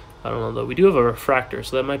 I don't know though. We do have a refractor,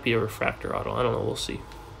 so that might be a refractor auto. I don't know. We'll see.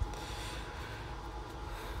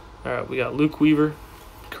 All right, we got Luke Weaver,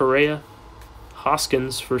 Correa,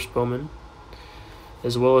 Hoskins, first Bowman,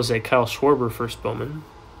 as well as a Kyle Schwarber, first Bowman.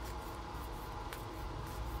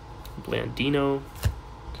 Blandino.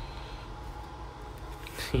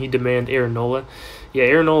 He demand Aaron Nola. Yeah,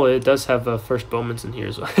 Aaron Nola, it does have first Bowmans in here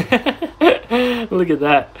as well. Look at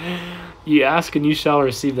that. You ask and you shall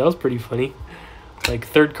receive. That was pretty funny. Like,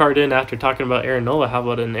 third card in after talking about Aaron Nola. How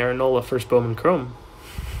about an Aaron Nola first Bowman Chrome?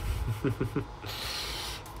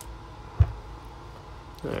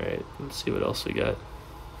 Alright, let's see what else we got.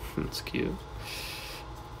 That's cute.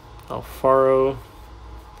 Alfaro.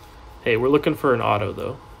 Hey, we're looking for an auto,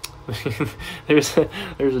 though. there's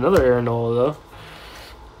another Aaron Nola, though.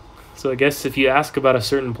 So I guess if you ask about a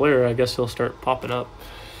certain player, I guess he'll start popping up.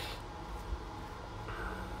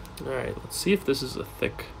 Alright, let's see if this is a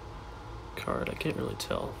thick card. I can't really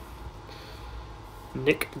tell.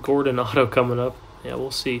 Nick Gordon auto coming up. Yeah,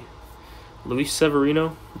 we'll see. Luis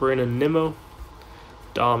Severino, Brandon Nimmo,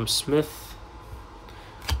 Dom Smith,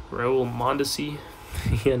 Raul Mondesi.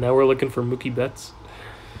 Yeah, now we're looking for Mookie Betts.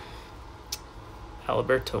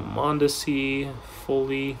 Alberto Mondesi,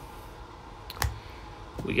 Foley.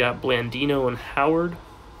 We got Blandino and Howard.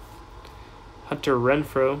 Hunter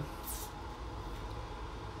Renfroe.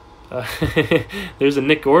 There's a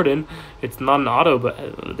Nick Gordon. It's not an auto,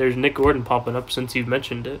 but there's Nick Gordon popping up since you've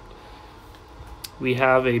mentioned it. We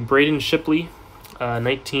have a Braden Shipley,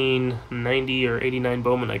 1990 or 89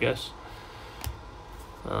 Bowman, I guess.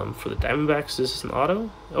 For the Diamondbacks, this is an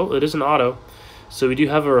auto. Oh, it is an auto. So we do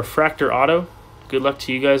have a refractor auto. Good luck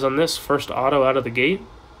to you guys on this. First auto out of the gate.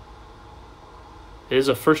 It is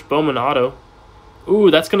a first Bowman auto.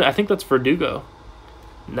 Ooh, that's gonna. I think that's Verdugo.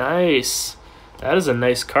 Nice. That is a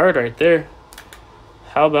nice card right there.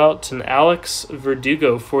 How about an Alex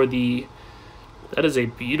Verdugo for the... That is a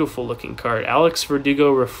beautiful looking card. Alex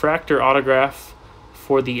Verdugo refractor autograph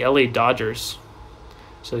for the LA Dodgers.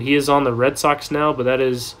 So he is on the Red Sox now, but that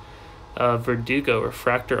is Verdugo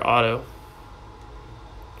refractor auto.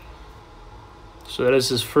 So that is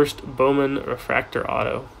his first Bowman refractor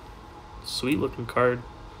auto. Sweet looking card.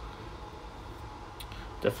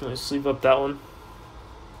 Definitely sleeve up that one.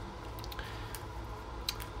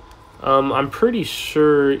 I'm pretty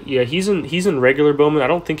sure, yeah, he's in regular Bowman. I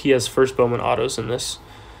don't think he has first Bowman autos in this.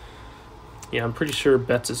 Yeah, I'm pretty sure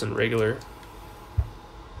Betts is in regular.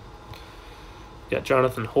 Got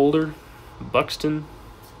Jonathan Holder, Buxton,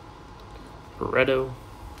 Barreto,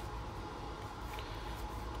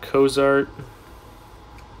 Cozart,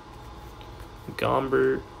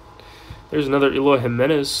 Gombert. There's another Eloy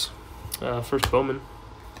Jimenez, first Bowman.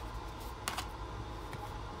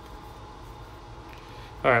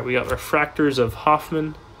 All right, we got refractors of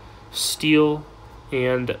Hoffman, Steele,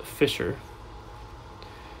 and Fisher.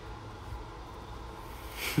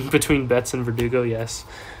 Between Betts and Verdugo, yes.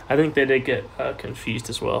 I think they did get confused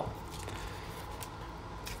as well.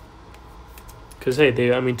 Because,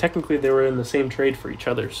 hey, I mean, technically they were in the same trade for each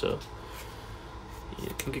other, so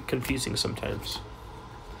it can get confusing sometimes.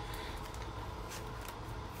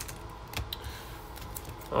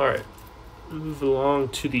 All right, move along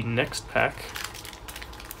to the next pack.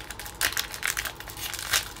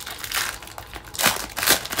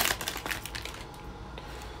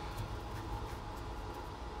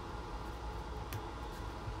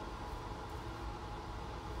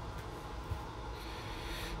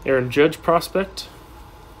 Aaron Judge prospect.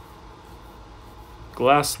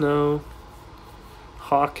 Glasnow.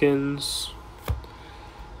 Hawkins.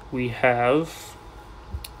 We have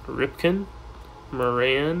Ripken,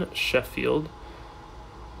 Moran, Sheffield.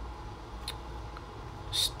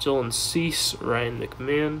 Dylan Cease, Ryan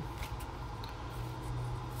McMahon.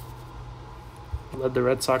 Led the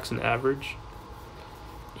Red Sox in average.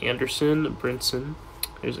 Anderson, Brinson.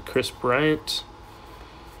 There's a Chris Bryant.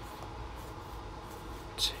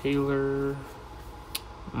 Taylor,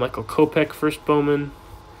 Michael Kopech, first Bowman,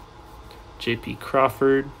 J.P.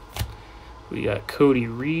 Crawford. We got Cody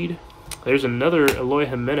Reed. There's another Eloy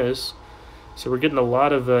Jimenez. So we're getting a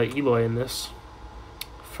lot of Eloy in this.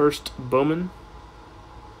 First Bowman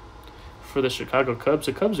for the Chicago Cubs.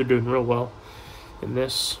 The Cubs are doing real well in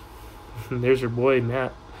this. There's your boy,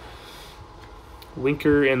 Matt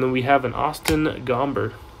Winker. And then we have an Austin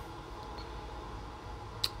Gomber.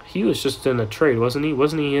 He was just in a trade, wasn't he?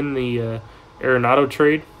 Wasn't he in the Arenado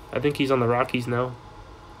trade? I think he's on the Rockies now.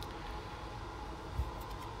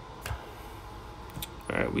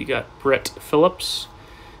 All right, we got Brett Phillips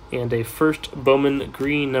and a first Bowman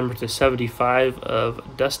green number /75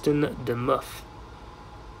 of Dustin DeMuth.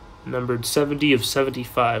 Numbered 70 of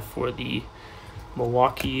 75 for the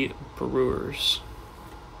Milwaukee Brewers.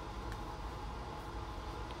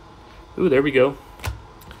 Ooh, there we go.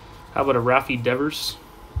 How about a Rafi Devers?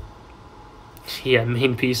 Yeah,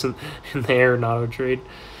 main piece in the Arenado trade.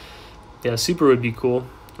 Yeah, super would be cool.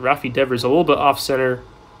 Rafi Devers, a little bit off center,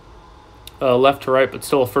 left to right, but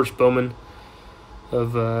still a first Bowman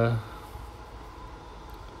of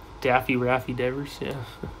Rafi Devers, yeah.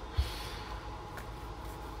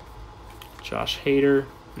 Josh Hader,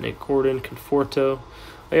 Nick Gordon, Conforto.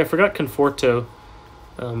 Oh yeah, I forgot Conforto.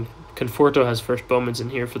 Conforto has first Bowman's in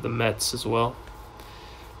here for the Mets as well.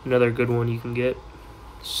 Another good one you can get.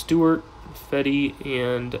 Stewart, Fetty,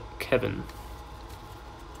 and Kevin.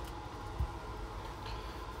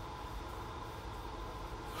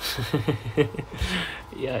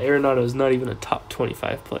 Yeah, Arenado is not even a top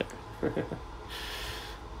 25 player.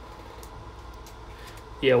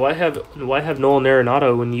 Yeah, why have Nolan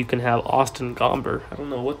Arenado when you can have Austin Gomber? I don't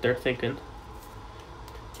know what they're thinking.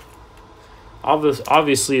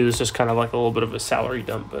 Obviously, it was just kind of like a little bit of a salary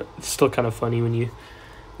dump, but it's still kind of funny when you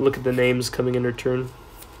look at the names coming in return.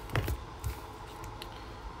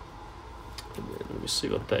 And then let me see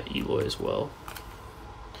about that Eloy as well.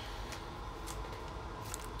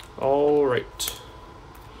 All right.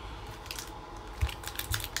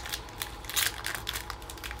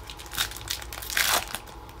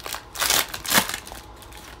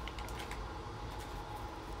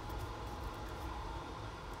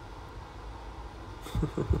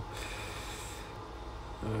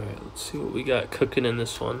 Alright, let's see what we got cooking in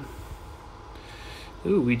this one.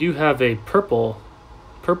 Ooh, we do have a purple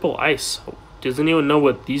ice. Does anyone know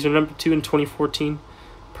what these are number 2 in 2014?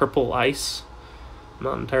 Purple ice? I'm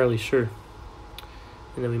not entirely sure.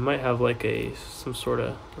 And then we might have like some sort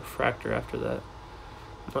of refractor after that.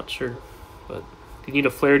 I'm not sure. But you need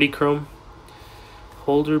a Flaherty chrome.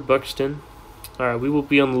 Holder, Buxton. Alright, we will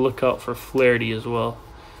be on the lookout for Flaherty as well.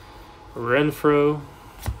 Renfro.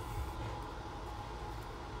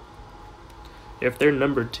 If they're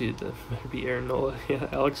number 2, then maybe Aaron Nola. Yeah,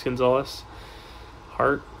 Alex Gonzalez.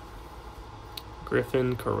 Hart.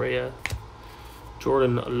 Griffin, Correa.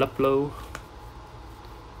 Jordan Leplo.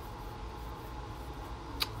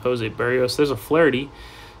 Jose Barrios. There's a Flaherty.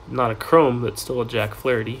 Not a chrome, but still a Jack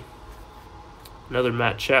Flaherty. Another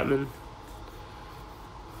Matt Chapman.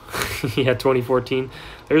 Yeah, 2014.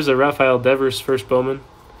 There's a Rafael Devers first Bowman.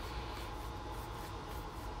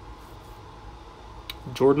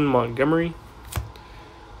 Jordan Montgomery.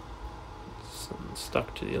 Something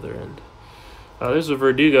stuck to the other end. There's a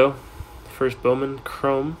Verdugo first Bowman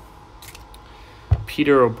chrome.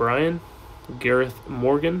 Peter O'Brien. Gareth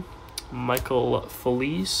Morgan. Michael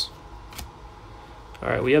Feliz.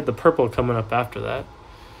 Alright, we have the purple coming up after that.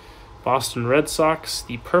 Boston Red Sox,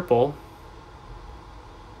 the purple.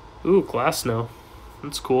 Ooh, Glasnow.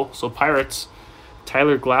 That's cool. So Pirates,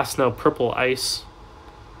 Tyler Glasnow, purple ice.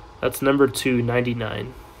 That's number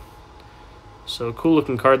 299. So cool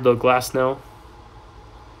looking card though, Glasnow.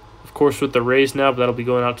 Of course with the Rays now, but that'll be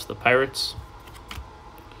going out to the Pirates.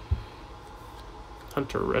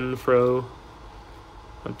 Hunter Renfro.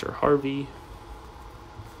 Hunter Harvey.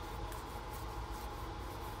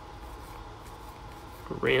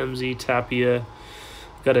 Ramsey, Tapia.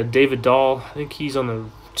 Got a David Dahl. I think he's on the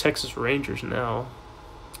Texas Rangers now.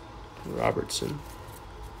 Robertson.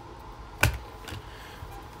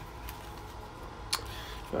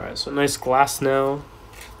 Alright, so nice Glasnow.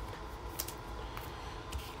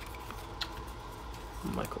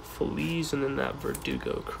 Michael Feliz, and then that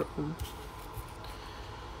Verdugo chrome.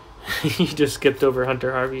 You just skipped over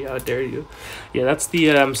Hunter Harvey. How dare you? Yeah, that's the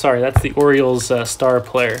I'm sorry, that's the Orioles star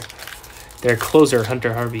player. Their closer,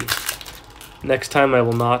 Hunter Harvey. Next time I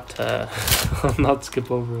will not I'll not skip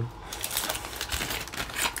over him.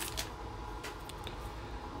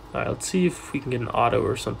 Alright, let's see if we can get an auto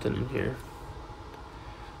or something in here.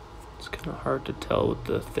 It's kind of hard to tell with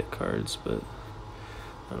the thick cards, but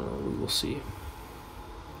I don't know, we will see.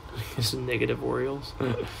 This is negative Orioles.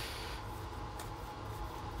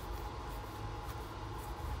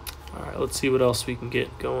 Alright, let's see what else we can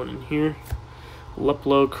get going in here.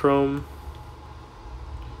 Leplo chrome.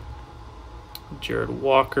 Jared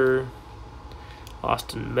Walker.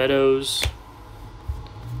 Austin Meadows.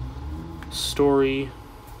 Story.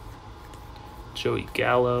 Joey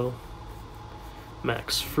Gallo.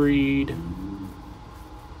 Max Fried.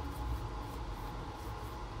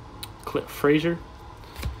 Clint Frazier.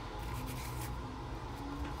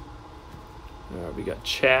 We got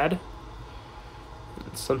Chad.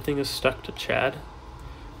 Something is stuck to Chad.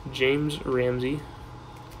 James Ramsey.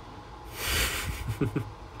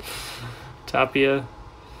 Tapia.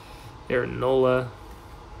 Aaron Nola.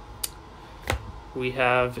 We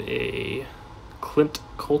have a Clint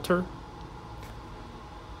Coulter.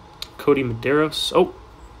 Cody Medeiros. Oh,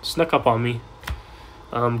 snuck up on me.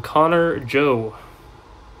 Connor Joe.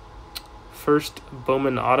 First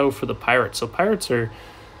Bowman auto for the Pirates. So Pirates are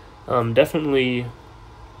definitely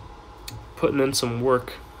putting in some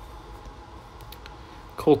work.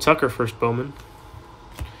 Cole Tucker first Bowman.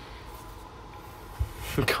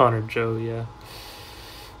 Connor Joe, yeah.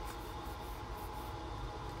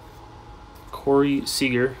 Corey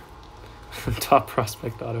Seager. Top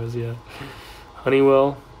prospect autos, yeah.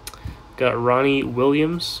 Honeywell. Got Ronnie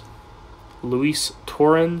Williams, Luis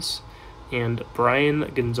Torrens, and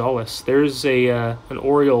Brian Gonzalez. There's an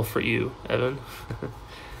Oriole for you, Evan.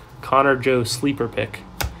 Connor Joe sleeper pick.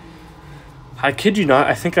 I kid you not.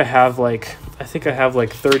 I think I have like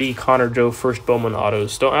 30 Connor Joe first Bowman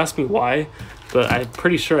autos. Don't ask me why, but I'm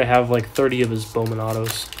pretty sure I have like 30 of his Bowman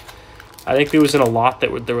autos. I think there was in a lot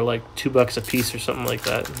that were like $2 a piece or something like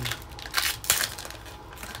that.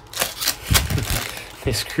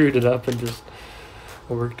 They screwed it up and just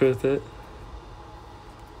worked with it.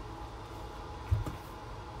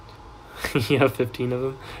 You have 15 of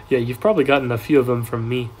them. Yeah, you've probably gotten a few of them from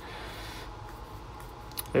me.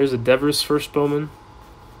 There's a Devers first Bowman.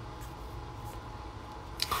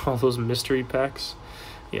 All those mystery packs.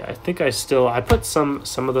 Yeah, I think I put some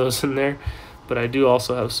of those in there, but I do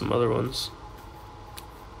also have some other ones.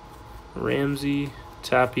 Ramsey,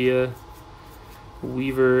 Tapia,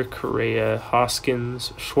 Weaver, Correa,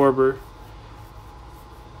 Hoskins, Schwarber,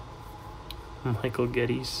 Michael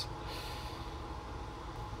Geddes,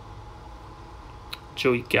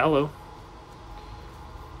 Joey Gallo.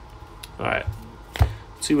 All right,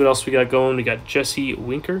 let's see what else we got going. We got Jesse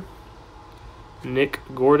Winker, Nick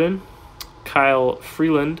Gordon, Kyle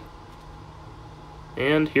Freeland,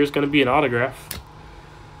 and here's going to be an autograph.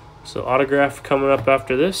 So autograph coming up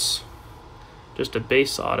after this, just a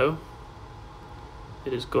base auto.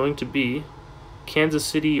 It is going to be Kansas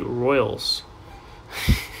City Royals.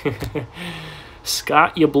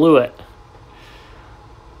 Scott, you blew it.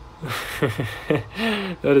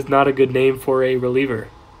 That is not a good name for a reliever.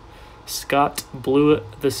 Scott blew it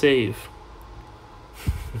the save.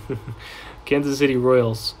 Kansas City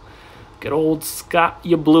Royals. Good old Scott,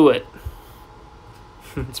 you blew it.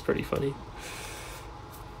 It's pretty funny.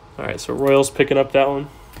 All right, so Royals picking up that one.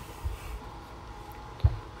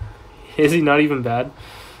 Is he not even bad?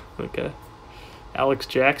 Okay. Alex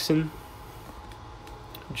Jackson,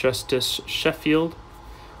 Justice Sheffield,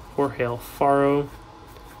 Jorge Alfaro,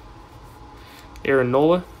 Aaron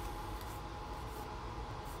Nola,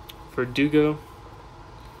 Verdugo,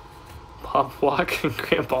 Bob Walk, and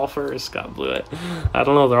Grant Balfour, or Scott Blewett. I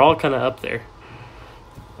don't know. They're all kind of up there.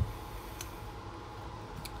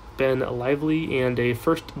 Ben Lively, and a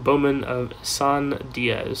first Bowman of San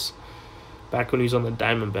Diaz, back when he was on the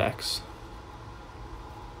Diamondbacks.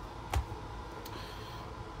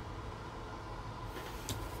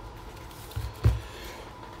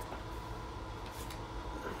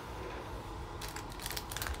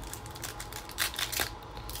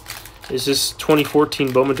 Is this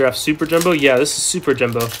 2014 Bowman Draft Super Jumbo? Yeah, this is Super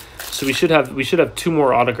Jumbo. So we should have two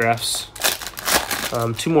more autographs.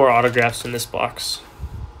 Two more autographs in this box.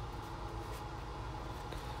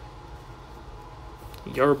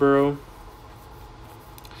 Yarborough.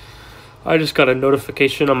 I just got a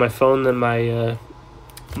notification on my phone that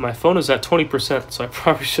my phone is at 20%, so I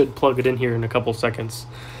probably should plug it in here in a couple seconds.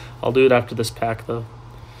 I'll do it after this pack, though.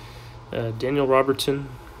 Daniel Robertson,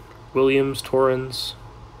 Williams, Torrens,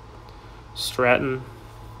 Stratton,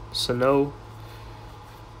 Sano,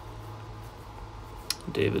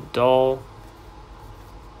 David Dahl,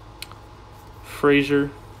 Frazier,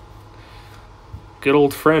 good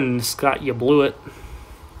old friend Scott, you blew it,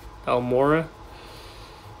 Almora,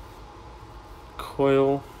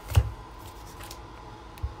 Coyle,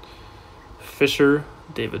 Fisher,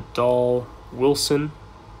 David Dahl, Wilson,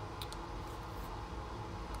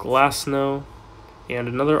 Glasnow, and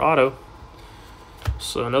another auto.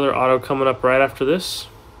 So another auto coming up right after this.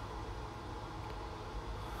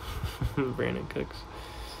 Brandon Cooks.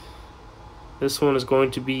 This one is going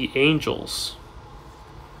to be Angels.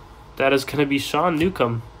 That is going to be Sean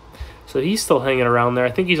Newcomb. So he's still hanging around there.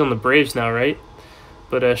 I think he's on the Braves now, right?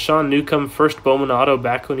 But Sean Newcomb, first Bowman auto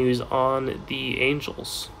back when he was on the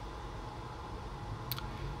Angels.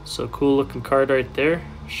 So cool looking card right there.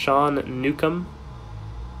 Sean Newcomb.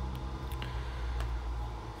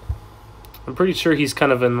 I'm pretty sure he's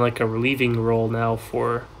kind of in like a relieving role now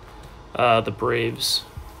for the Braves.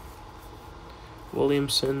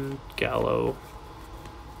 Williamson, Gallo,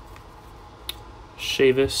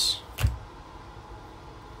 Chavis.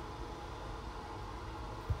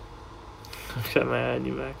 I've got my eye on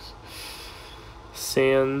you, Max.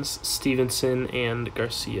 Sands, Stevenson, and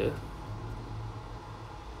Garcia.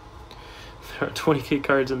 There are 20K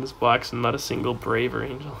cards in this box and not a single Brave or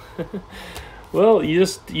Angel. Well, you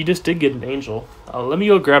just did get an Angel. Let me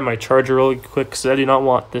go grab my charger really quick because I do not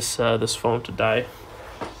want this this phone to die.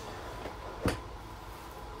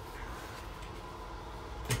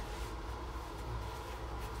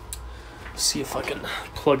 See if I can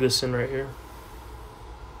plug this in right here.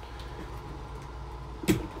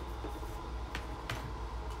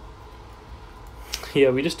 Yeah,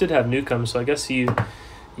 we just did have Newcomb, so I guess you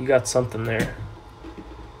got something there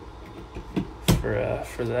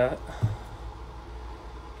for that.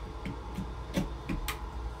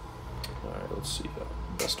 All right, let's see the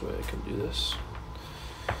best way I can do this.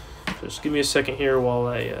 Just give me a second here while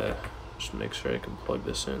I just make sure I can plug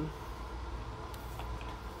this in.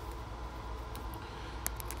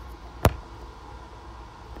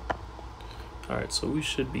 All right, so we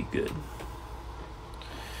should be good.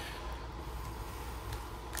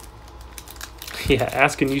 Yeah,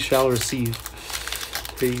 ask and you shall receive.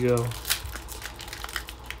 There you go.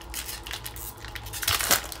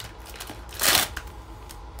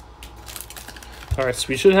 All right, so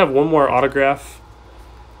we should have one more autograph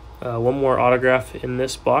in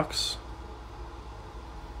this box.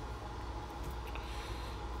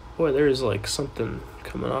 Boy, there is like something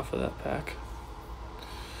coming off of that pack.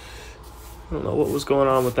 I don't know what was going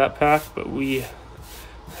on with that pack, but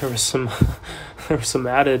there was some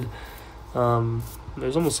added.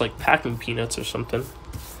 There's almost like packing peanuts or something,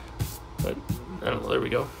 but I don't know. There we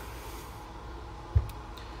go.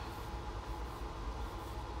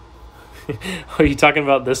 Are you talking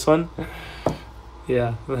about this one?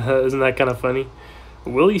 Yeah, isn't that kind of funny?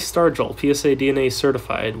 Willie Stargell, PSA DNA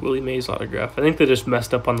certified, Willie Mays autograph. I think they just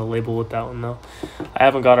messed up on the label with that one, though. I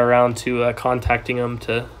haven't got around to contacting them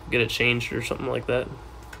to get it changed or something like that.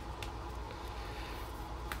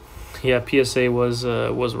 Yeah, PSA was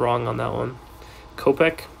wrong on that one.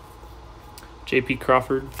 Kopech, JP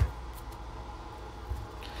Crawford.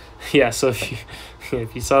 Yeah, so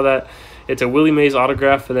if you saw that, it's a Willie Mays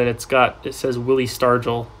autograph, and then it says Willie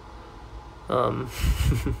Stargell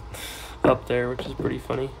up there, which is pretty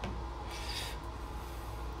funny.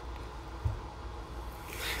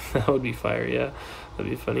 That would be fire, yeah. That'd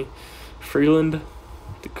be funny. Freeland,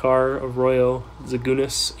 Dakar, Arroyo,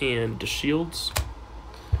 Zagunis, and DeShields.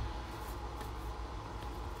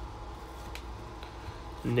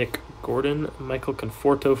 Nick Gordon, Michael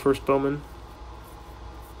Conforto, first Bowman.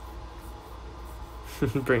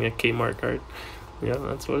 Bring a Kmart card. Yeah,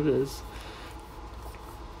 that's what it is.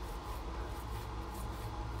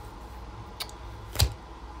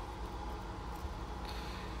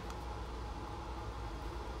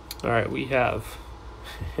 All right, we have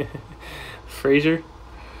Frazier.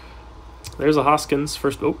 There's a Hoskins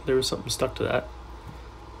first. Oh, there was something stuck to that.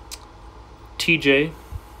 TJ.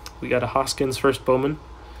 We got a Hoskins first Bowman.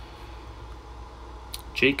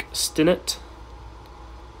 Jake Stinnett.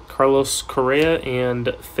 Carlos Correa,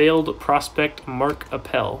 and failed prospect Mark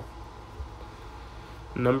Appel.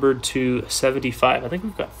 Numbered to 75. I think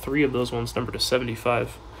we've got 3 of those ones numbered to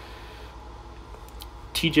 75.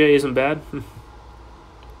 TJ isn't bad.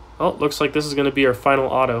 Oh, looks like this is going to be our final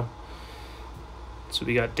auto. So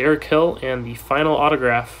we got Derek Hill, and the final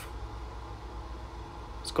autograph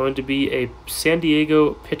is going to be a San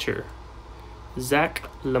Diego pitcher, Zach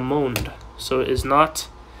Lemonde. So it is not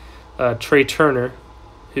Trey Turner,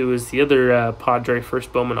 who is the other Padre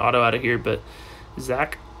first Bowman auto out of here, but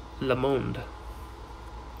Zach Lemonde.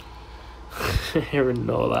 Aaron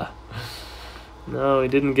Nola. No, we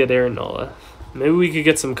didn't get Aaron Nola. Maybe we could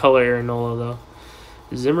get some color Aaron Nola, though.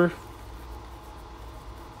 Zimmer.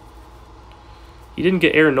 You didn't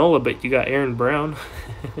get Aaron Nola, but you got Aaron Brown.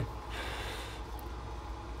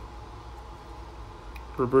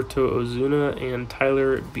 Roberto Ozuna and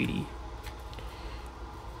Tyler Beatty.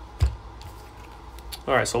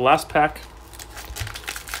 All right, so last pack.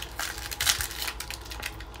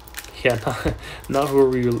 Yeah, not who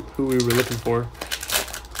we were looking for.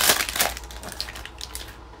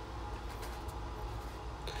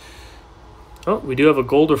 Oh, we do have a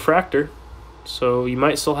gold refractor, so you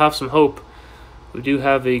might still have some hope. We do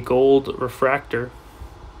have a gold refractor.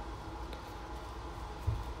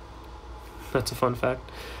 That's a fun fact.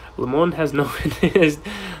 Lemon has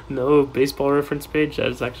no baseball reference page. That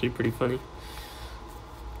is actually pretty funny.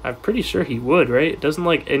 I'm pretty sure he would, right? Doesn't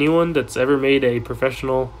like anyone that's ever made a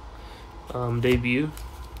professional debut.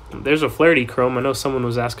 There's a Flaherty chrome. I know someone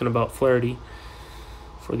was asking about Flaherty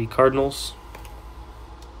for the Cardinals.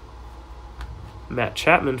 Matt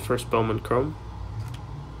Chapman, first Bowman chrome.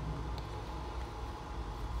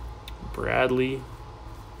 Bradley.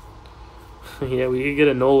 Yeah, we could get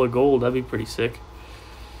a Nola gold. That'd be pretty sick.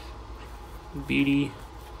 Beatty.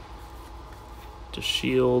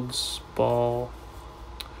 DeShields. Ball.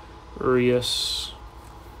 Urias.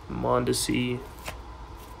 Mondesi.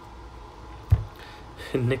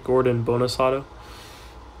 Nick Gordon bonus auto.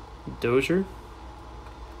 Dozier.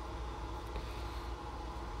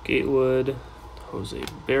 Gatewood. Jose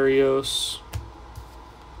Barrios.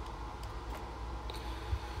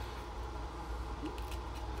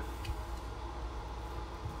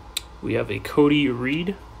 We have a Cody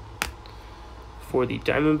Reed for the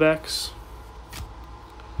Diamondbacks.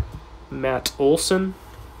 Matt Olson.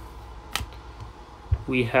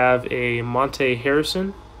 We have a Monte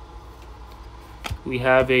Harrison. We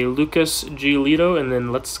have a Lucas Giolito, and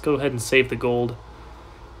then let's go ahead and save the gold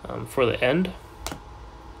for the end.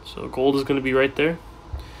 So gold is going to be right there.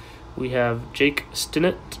 We have Jake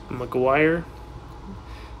Stinnett, McGuire,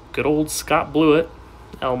 good old Scott Blewett,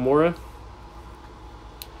 Almora.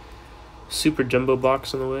 Super jumbo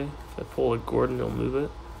box in the way. If I pull a Gordon, it'll move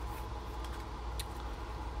it.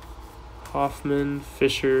 Hoffman,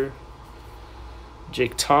 Fisher,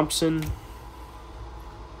 Jake Thompson,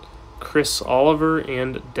 Chris Oliver,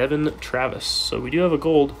 and Devin Travis. So we do have a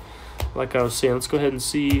gold, like I was saying. Let's go ahead and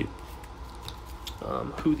see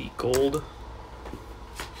who the gold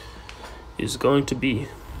is going to be.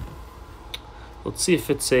 Let's see if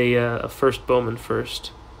it's a first Bowman first.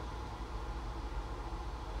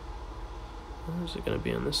 Where is it going to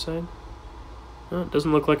be on this side? No, it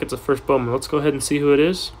doesn't look like it's a first Bowman. Let's go ahead and see who it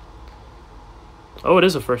is. Oh, it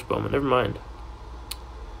is a first Bowman. Never mind.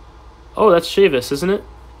 Oh, that's Chavis, isn't it?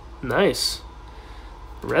 Nice.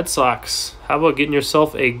 Red Sox. How about getting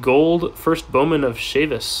yourself a gold first Bowman of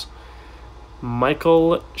Chavis?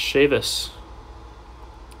 Michael Chavis.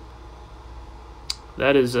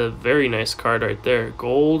 That is a very nice card right there.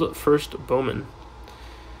 Gold first Bowman.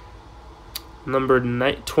 Numbered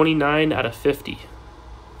 29 out of 50.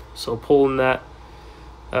 So pulling that,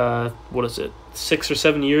 what is it, 6 or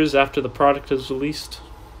 7 years after the product is released.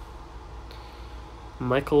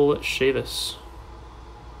 Michael Chavis.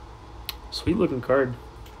 Sweet looking card.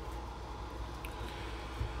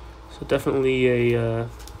 So definitely a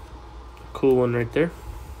cool one right there.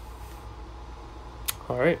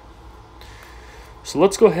 All right. So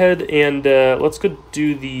let's go ahead and let's go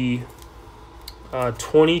do the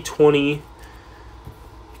 2020.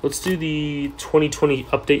 Let's do the 2020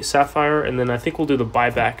 update Sapphire, and then I think we'll do the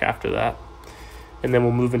buyback after that, and then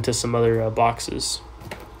we'll move into some other boxes.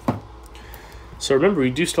 So remember, we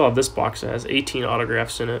do still have this box that has 18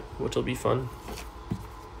 autographs in it, which will be fun.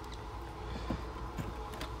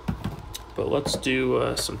 But let's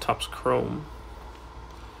do some Topps Chrome.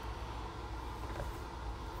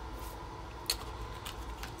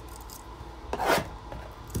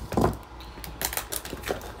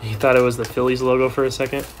 You thought it was the Phillies logo for a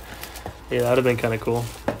second? Yeah, that would have been kind of cool.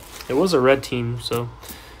 It was a red team, so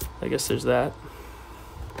I guess there's that.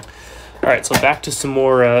 All right, so back to some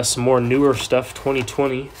more newer stuff,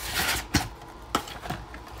 2020.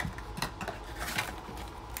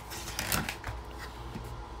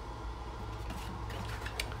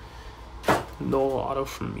 Nola auto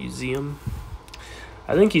from Museum.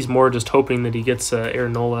 I think he's more just hoping that he gets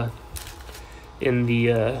Aaron Nola in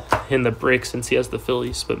the break since he has the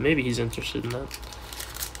Phillies, but maybe he's interested in that.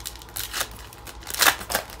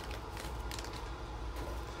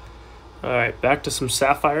 All right, back to some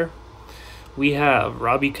Sapphire. We have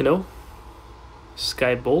Robbie Cano,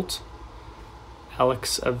 Sky Bolt,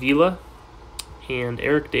 Alex Avila, and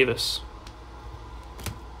Eric Davis.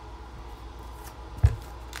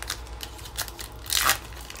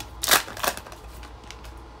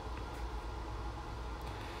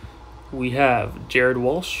 We have Jared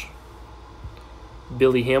Walsh,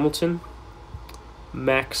 Billy Hamilton,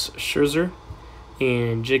 Max Scherzer,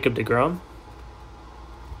 and Jacob deGrom.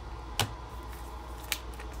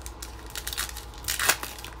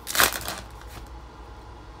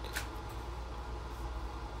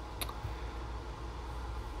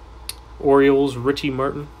 Orioles, Richie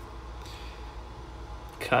Martin,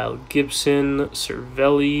 Kyle Gibson,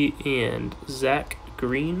 Cervelli, and Zach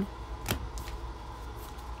Green.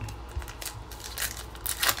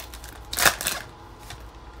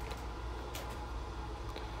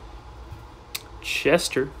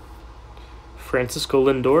 Chester, Francisco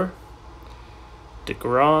Lindor,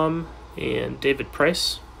 deGrom, and David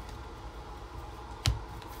Price.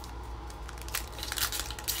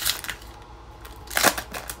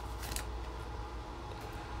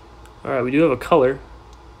 All right, we do have a color.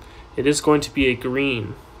 It is going to be a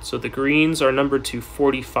green. So the greens are numbered to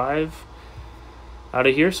 45 out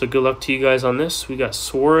of here. So good luck to you guys on this. We got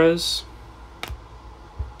Suarez,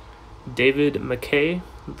 David McKay.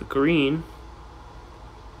 The green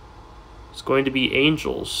is going to be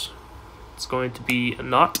Angels. It's going to be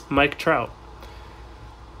not Mike Trout.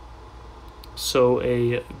 So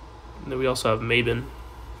then we also have Maben.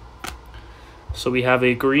 So we have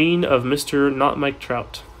a green of Mr. Not Mike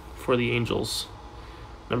Trout for the Angels,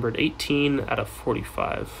 numbered 18 out of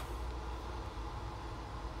 45.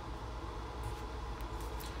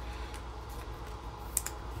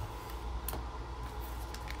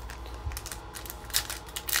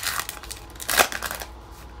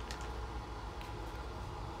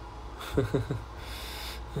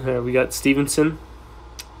 We got Stevenson,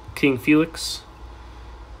 King Felix,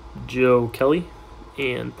 Joe Kelly,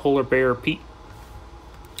 and Polar Bear Pete.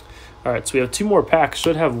 All right, so we have 2 more packs.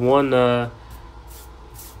 Should have one.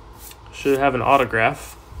 Should have an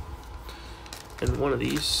autograph in one of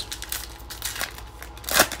these.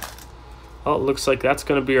 Oh, it looks like that's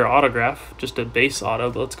going to be our autograph, just a base auto.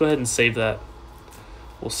 But let's go ahead and save that.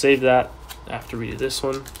 We'll save that after we do this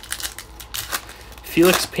one.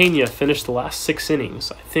 Felix Pena finished the last 6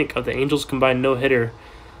 innings, I think, of the Angels' combined no-hitter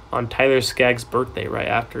on Tyler Skaggs' birthday right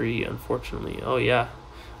after he, unfortunately. Oh, yeah.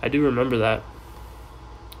 I do remember that.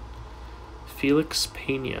 Felix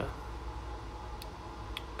Pena.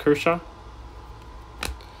 Kershaw.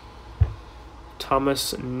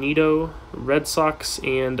 Thomas Nido, Red Sox,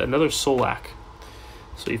 and another Solak.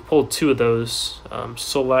 So you've pulled 2 of those.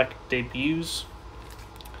 Solak debuts.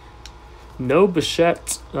 No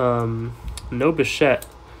Bichette out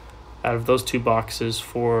of those 2 boxes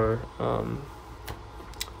for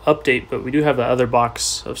update, but we do have the other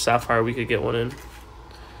box of Sapphire we could get one in.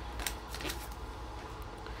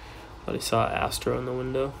 Thought he saw Astro in the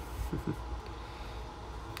window.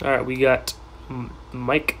 All right, we got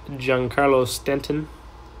Mike Giancarlo Stanton,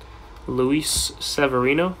 Luis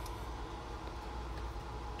Severino.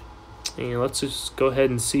 And let's just go ahead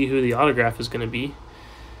and see who the autograph is going to be.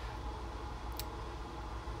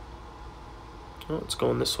 Oh, it's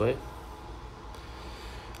going this way.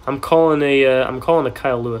 I'm calling a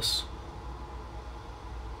Kyle Lewis.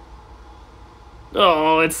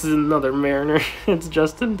 Oh, it's another Mariner. It's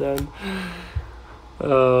Justin Dunn.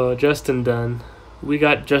 Oh, Justin Dunn. We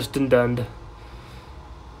got Justin Dunn.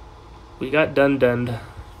 We got Dunn.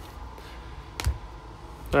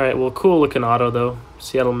 All right, well, cool looking auto though.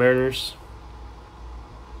 Seattle Mariners.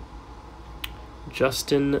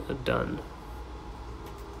 Justin Dunn.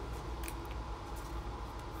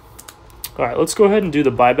 All right, let's go ahead and do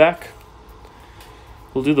the buyback.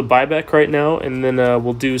 We'll do the buyback right now, and then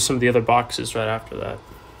we'll do some of the other boxes right after that.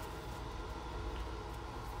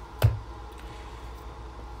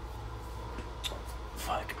 If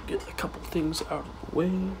I can get a couple things out of the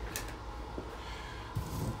way.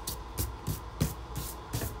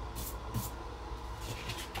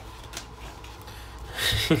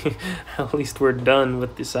 At least we're done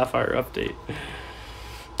with the Sapphire update.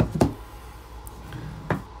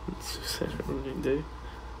 Let's just set everything day.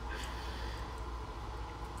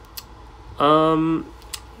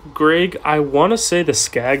 Greg, I want to say the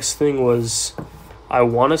Skaggs thing was, I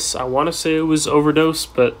want to say it was overdose,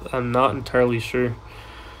 but I'm not entirely sure.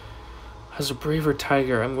 As a braver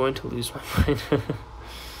tiger, I'm going to lose my mind.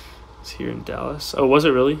 It's here in Dallas. Oh, was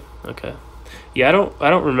it really? Okay. Yeah, I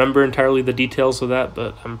don't remember entirely the details of that,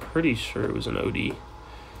 but I'm pretty sure it was an OD.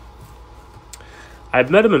 I've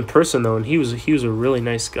met him in person though, and he was a really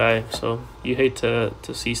nice guy. So you hate to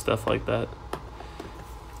see stuff like that.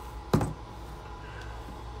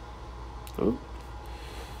 Oh,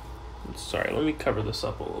 sorry. Let me cover this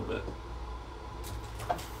up a little bit.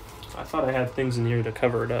 I thought I had things in here to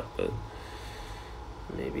cover it up, but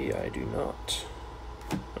maybe I do not.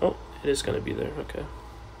 Oh, it is going to be there. Okay.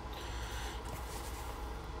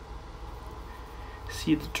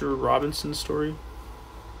 See the Drew Robinson story?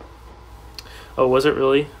 Oh, was it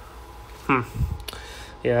really? Yeah,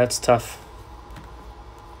 that's tough.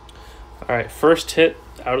 All right, first hit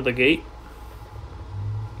out of the gate.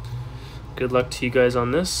 Good luck to you guys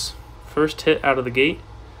on this. First hit out of the gate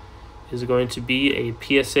is going to be a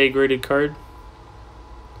PSA graded card.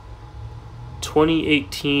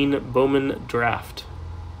 2018 Bowman Draft.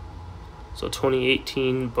 So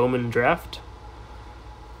 2018 Bowman Draft.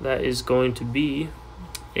 That is going to be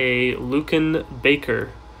a Lucan Baker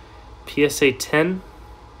PSA 10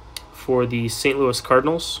 for the St. Louis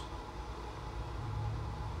Cardinals.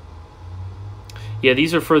 Yeah,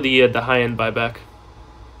 these are for the high-end buyback.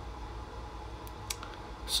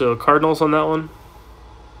 So Cardinals on that one.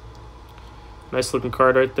 Nice looking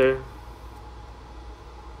card right there.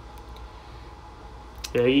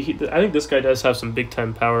 Yeah, I think this guy does have some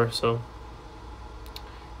big-time power, so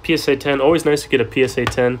PSA 10, always nice to get a PSA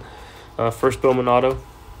 10 first Bowman auto.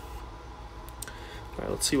 All right,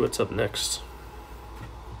 let's see what's up next.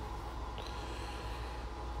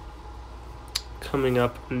 Coming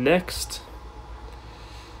up next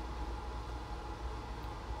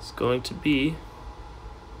is going to be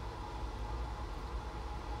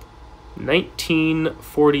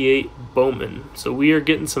 1948 Bowman. So we are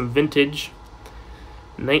getting some vintage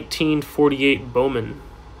 1948 Bowman.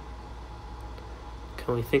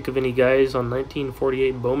 Can we think of any guys on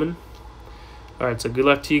 1948 Bowman? All right, so good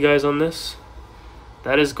luck to you guys on this.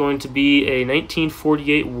 That is going to be a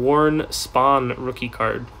 1948 Warren Spahn rookie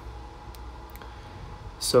card.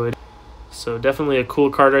 So definitely a cool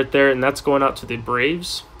card right there, and that's going out to the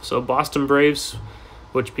Braves. So Boston Braves,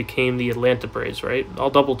 which became the Atlanta Braves, right? I'll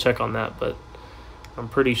double check on that, but I'm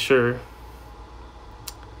pretty sure.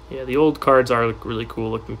 Yeah, the old cards are really cool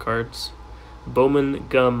looking cards. Bowman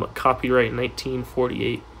Gum, copyright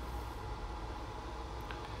 1948.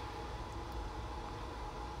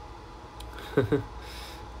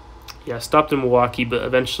 Yeah, stopped in Milwaukee, but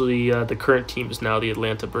eventually the current team is now the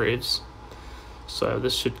Atlanta Braves. So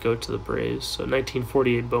this should go to the Braves. So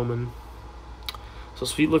 1948 Bowman. So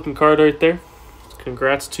sweet looking card right there.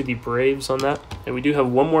 Congrats to the Braves on that. And we do have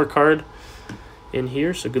one more card in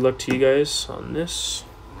here, so good luck to you guys on this.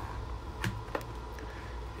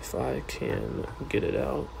 If I can get it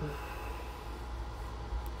out.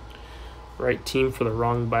 Right team for the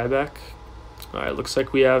wrong buyback. All right, looks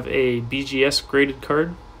like we have a BGS graded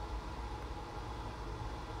card.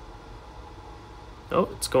 Oh,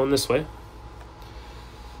 it's going this way.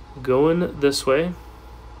 Going this way.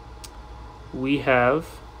 We have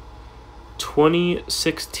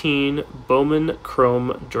 2016 Bowman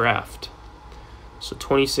Chrome Draft. So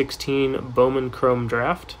 2016 Bowman Chrome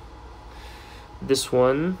Draft. This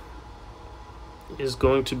one is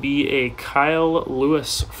going to be a Kyle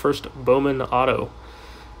Lewis first Bowman auto.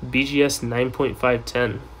 BGS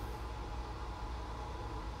 9.510.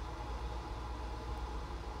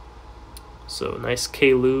 So nice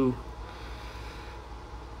K-Lou.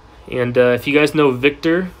 And if you guys know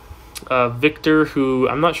Victor, who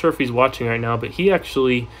I'm not sure if he's watching right now, but he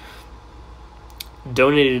actually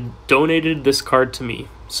donated this card to me.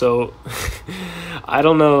 So I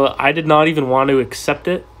don't know. I did not even want to accept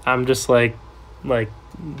it. I'm just like,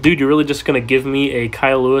 dude, you're really just gonna give me a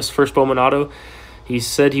Kyle Lewis first Bowman auto? He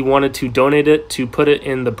said he wanted to donate it to put it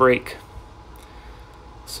in the break.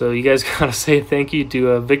 So you guys gotta say thank you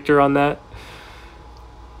to Victor on that.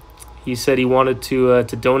 He said he wanted to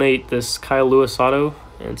donate this Kyle Lewis auto,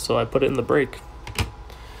 and so I put it in the break.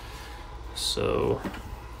 So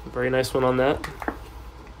very nice one on that.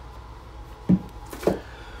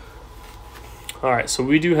 All right, so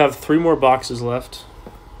we do have 3 more boxes left.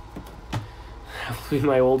 Probably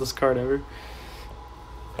my oldest card ever.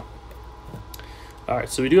 All right,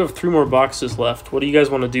 so we do have 3 more boxes left. What do you guys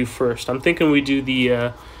want to do first? I'm thinking we do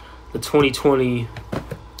the 2020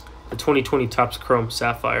 Topps Chrome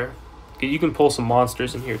Sapphire. You can pull some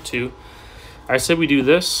monsters in here too. I said we do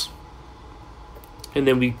this, and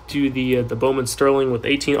then we do the Bowman Sterling with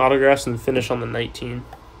 18 autographs and finish on the 19.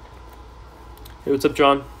 Hey, what's up,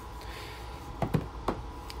 John?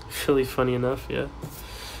 Really funny enough, yeah.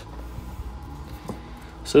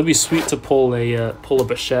 So it'd be sweet to pull a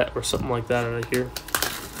Bichette or something like that out of here.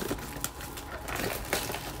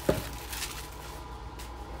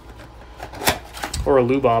 Or a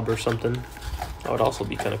Lubob or something. That would also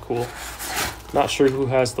be kind of cool. Not sure who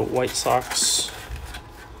has the White Sox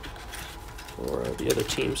or the other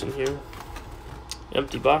teams in here.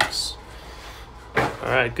 Empty box. All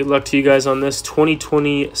right, good luck to you guys on this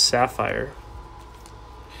 2020 Sapphire.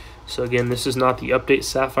 So again, this is not the update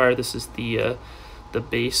Sapphire. This is the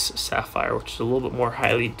base Sapphire, which is a little bit more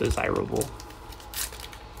highly desirable.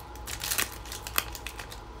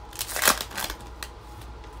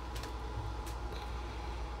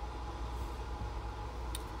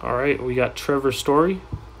 All right, we got Trevor Story,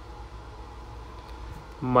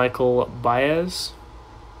 Michael Baez,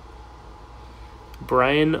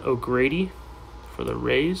 Brian O'Grady for the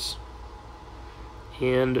Rays,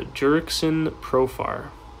 and Jurickson Profar.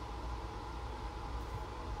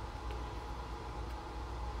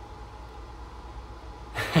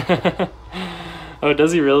 Oh,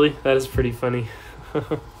 does he really? That is pretty funny.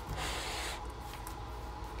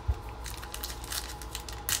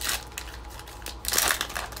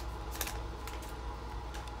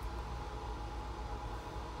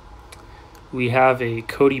 We have a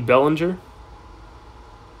Cody Bellinger.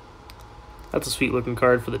 That's a sweet looking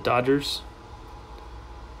card for the Dodgers.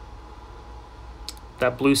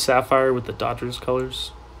 That blue sapphire with the Dodgers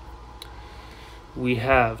colors. We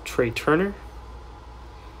have Trey Turner.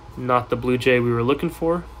 Not the Blue Jay we were looking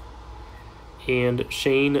for. And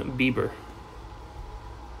Shane Bieber.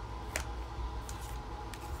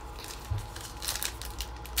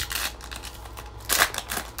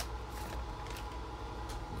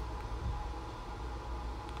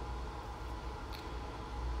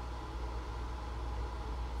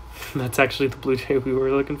 That's actually the Blue Jay we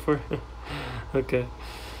were looking for. Okay.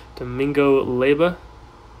 Domingo Leyba,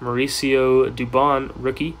 Mauricio Dubon,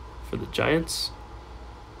 rookie for the Giants.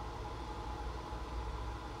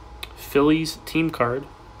 Phillies team card,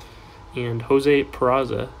 and Jose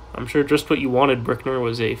Peraza. I'm sure just what you wanted, Brickner,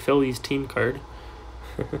 was a Phillies team card.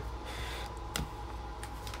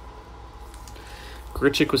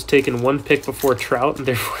 Grichuk was taken 1 pick before Trout, and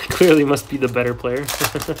therefore clearly must be the better player.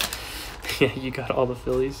 Yeah, you got all the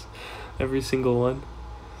Phillies. Every single one.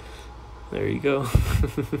 There you go.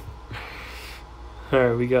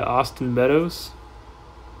 Alright, we got Austin Meadows,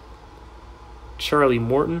 Charlie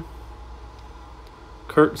Morton,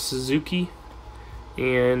 Kurt Suzuki,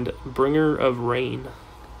 and Bringer of Rain.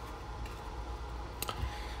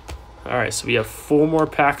 Alright, so we have 4 more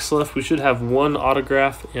packs left. We should have 1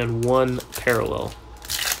 autograph and 1 parallel.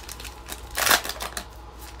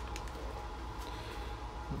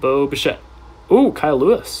 Bo Bichette. Ooh, Kyle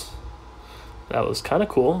Lewis. That was kind of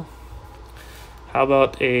cool. How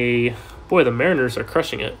about a... Boy, the Mariners are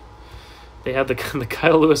crushing it. They had the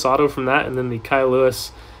Kyle Lewis auto from that, and then the Kyle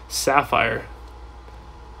Lewis Sapphire.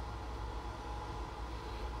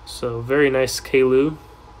 So, very nice K-Lou.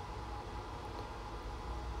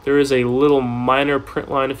 There is a little minor print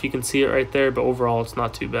line if you can see it right there, but overall it's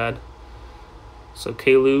not too bad. So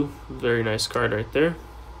K-Lou, very nice card right there.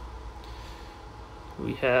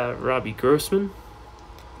 We have Robbie Grossman,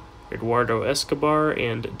 Eduardo Escobar,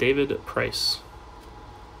 and David Price.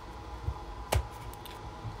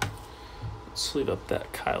 Let's sleeve up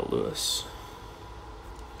that Kyle Lewis.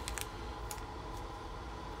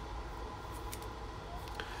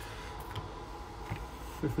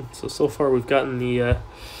 So far we've gotten the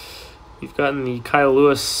Kyle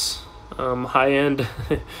Lewis high end,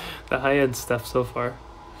 the high end stuff so far.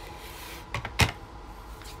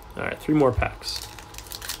 All right, 3 more packs.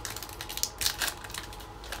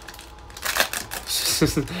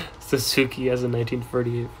 Suzuki has a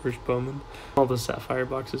 1948 first Bowman. All the Sapphire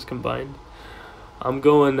boxes combined. I'm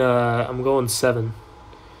going 7.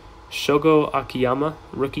 Shogo Akiyama,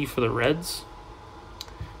 rookie for the Reds.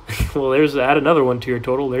 Well, add another one to your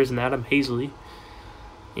total. There's an Adam Hazley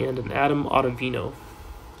and an Adam Ottavino.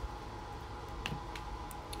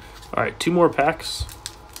 All right, 2 more packs.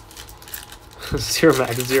 0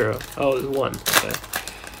 max 0. Oh, there's 1. Okay.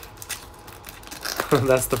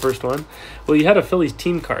 That's the first one. Well, you had a Phillies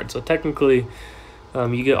team card, so technically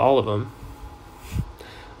you get all of them.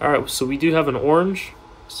 All right, so we do have an orange.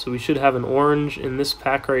 So we should have an orange in this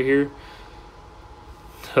pack right here.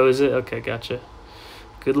 Oh, is it? Okay, gotcha.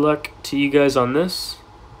 Good luck to you guys on this.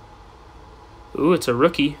 Ooh, it's a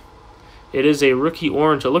rookie. It is a rookie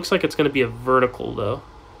orange. It looks like it's going to be a vertical, though.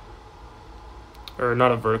 Or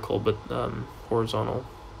not a vertical, but horizontal.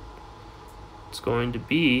 It's going to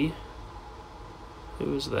be...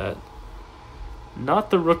 Who is that?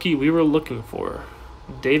 Not the rookie we were looking for.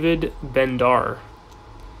 David Bednar.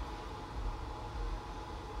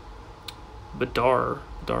 Bednar.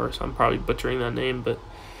 I'm probably butchering that name, but...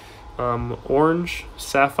 orange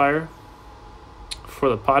Sapphire for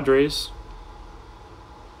the Padres.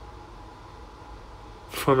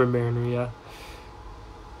 Former Mariner, yeah.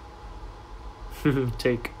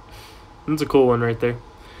 Take. That's a cool one right there.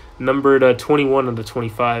 Numbered 21 of the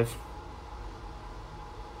 25.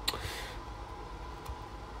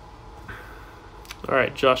 All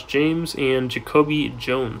right, Josh James and Jacoby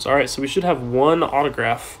Jones. All right, so we should have 1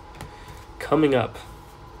 autograph coming up.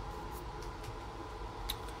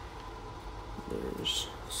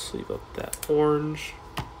 Sleeve up that orange.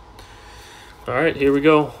 All right, here we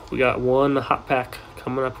go. We got 1 hot pack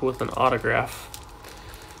coming up with an autograph.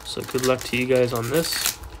 So good luck to you guys on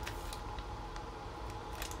this.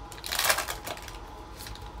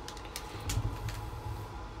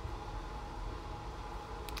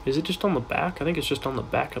 Is it just on the back? I think it's just on the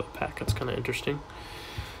back of the pack. That's kind of interesting.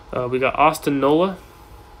 We got Austin Nola,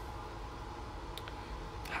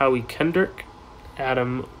 Howie Kendrick,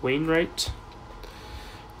 Adam Wainwright.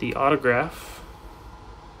 The autograph,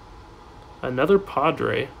 another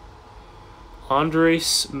Padre,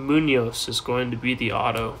 Andres Munoz is going to be the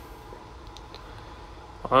auto.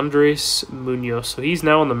 Andres Munoz, so he's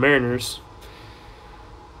now on the Mariners,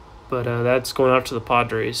 but that's going out to the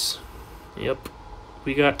Padres. Yep,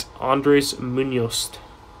 we got Andres Munoz.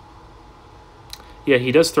 Yeah,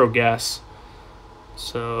 he does throw gas,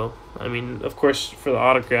 so I mean, of course, for the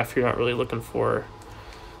autograph, you're not really looking for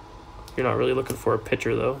a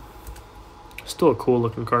pitcher, though. Still a cool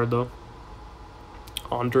looking card, though.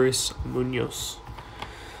 Andres Munoz.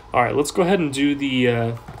 All right, let's go ahead and do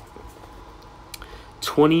the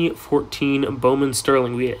 2014 Bowman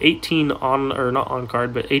Sterling. We had 18 not on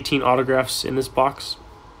card, but 18 autographs in this box.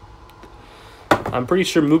 I'm pretty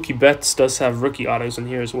sure Mookie Betts does have rookie autos in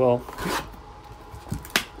here as well.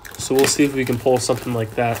 So we'll see if we can pull something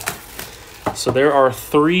like that. So there are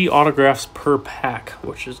 3 autographs per pack,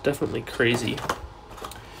 which is definitely crazy.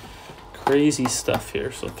 Crazy stuff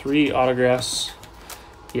here. So 3 autographs.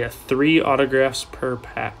 Yeah, 3 autographs per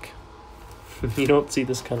pack. You don't see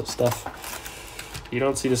this kind of stuff You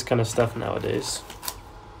don't see this kind of stuff nowadays.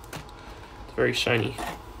 It's very shiny.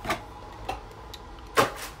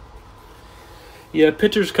 Yeah,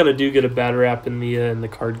 pitchers kind of do get a bad rap in the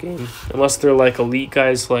card game, unless they're like elite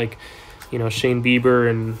guys like, you know, Shane Bieber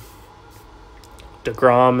and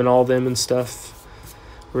DeGrom and all them and stuff.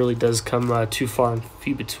 Really does come too far and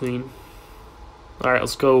few between. All right,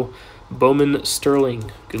 let's go Bowman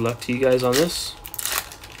Sterling. Good luck to you guys on this.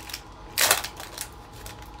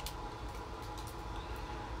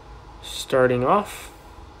 Starting off,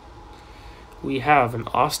 we have an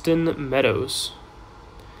Austin Meadows.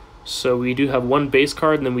 So we do have one base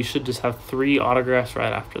card, and then we should just have 3 autographs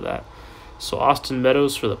right after that. So Austin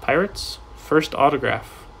Meadows for the Pirates. First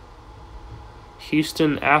autograph.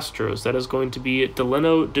 Houston Astros. That is going to be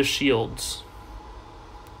Delano DeShields.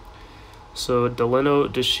 So Delano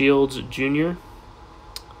DeShields Jr.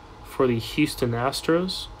 for the Houston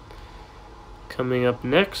Astros. Coming up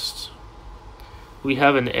next, we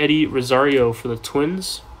have an Eddie Rosario for the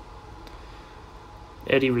Twins.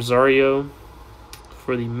 Eddie Rosario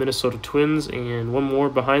for the Minnesota Twins, and one more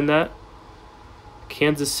behind that,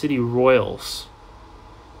 Kansas City Royals.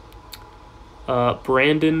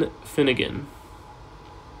 Brandon Finnegan.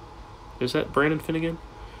 Is that Brandon Finnegan?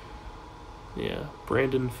 Yeah,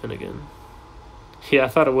 Brandon Finnegan. Yeah, I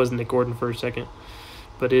thought it was Nick Gordon for a second,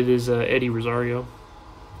 but it is Eddie Rosario.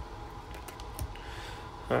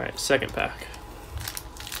 All right, second pack.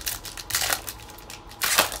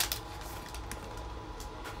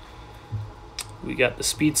 We got the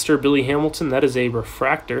speedster Billy Hamilton. That is a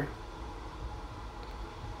refractor.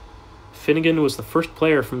 Finnegan was the first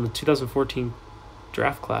player from the 2014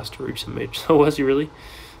 draft class to reach the major. Oh, was he really?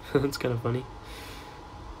 That's kind of funny.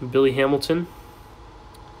 Billy Hamilton.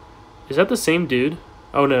 Is that the same dude?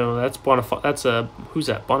 Oh no, that's who's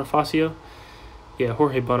that? Bonifacio? Yeah,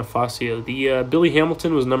 Jorge Bonifacio. The Billy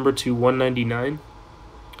Hamilton was numbered to 199.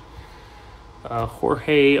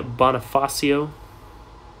 Jorge Bonifacio.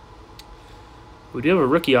 We do have a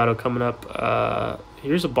rookie auto coming up.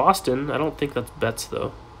 Here's a Boston. I don't think that's Betts,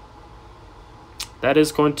 though. That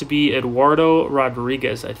is going to be Eduardo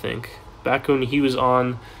Rodriguez, I think. Back when he was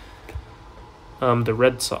on the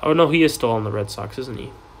Red Sox. Oh, no, he is still on the Red Sox, isn't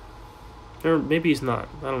he? Or maybe he's not.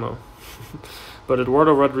 I don't know. But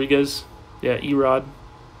Eduardo Rodriguez. Yeah, Erod.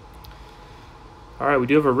 All right, we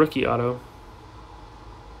do have a rookie auto.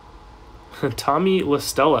 Tommy La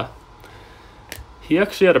Stella. He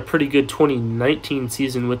actually had a pretty good 2019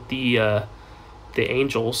 season with the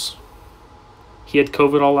Angels. He had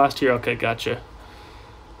COVID all last year. Okay, gotcha.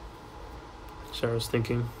 Sorry, I was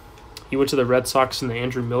thinking. He went to the Red Sox in the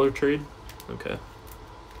Andrew Miller trade. Okay.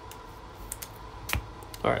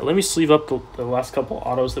 All right, let me sleeve up the last couple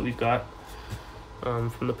autos that we've got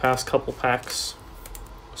from the past couple packs.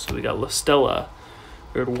 So we got La Stella,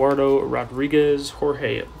 Eduardo Rodriguez,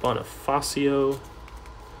 Jorge Bonifacio.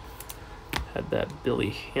 Had that Billy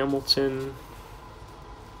Hamilton.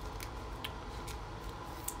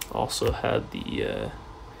 Also had the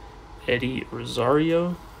Eddie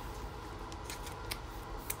Rosario.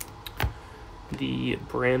 The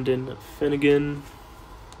Brandon Finnegan.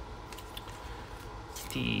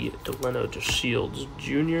 The Delano DeShields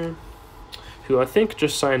Jr., who I think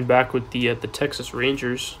just signed back with the Texas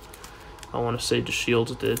Rangers. I want to say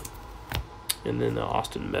DeShields did. And then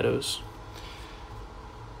Austin Meadows.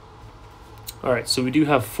 All right, so we do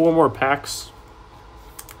have 4 more packs.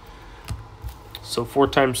 So 4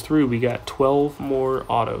 times through, we got 12 more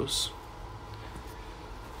autos.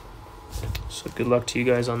 So good luck to you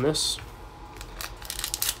guys on this.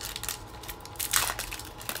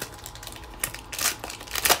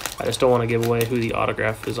 I just don't want to give away who the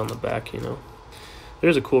autograph is on the back, you know.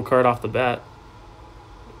 There's a cool card off the bat.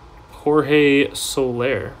 Jorge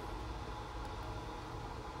Soler.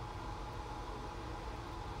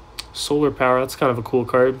 Solar Power, that's kind of a cool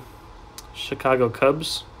card. Chicago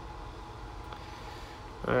Cubs.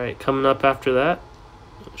 All right, coming up after that,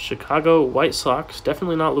 Chicago White Sox.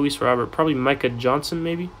 Definitely not Luis Robert. Probably Micah Johnson,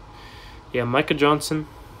 maybe. Yeah, Micah Johnson.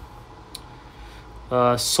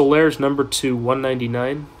 Soler's number 2,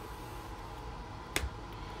 199.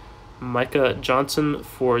 Micah Johnson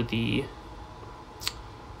for the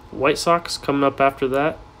White Sox. Coming up after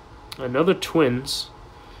that, another Twins.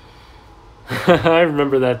 I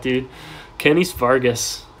remember that dude. Kenys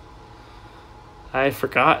Vargas. I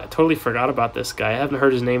totally forgot about this guy. I haven't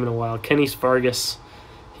heard his name in a while. Kenys Vargas.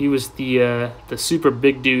 He was the super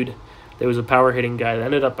big dude that was a power hitting guy.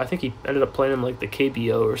 That I think he ended up playing in like the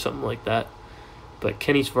KBO or something like that. But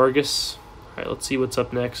Kenys Vargas. All right, let's see what's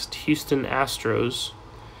up next. Houston Astros.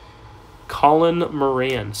 Colin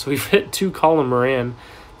Moran. So we've hit 2 Colin Moran.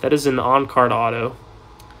 That is an on-card auto.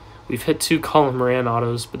 We've hit 2 Colin Moran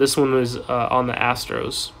autos, but this one was on the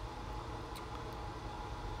Astros.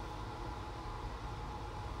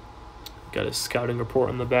 Got his scouting report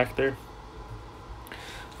on the back there.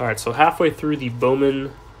 All right, so halfway through the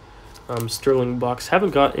Bowman Sterling box.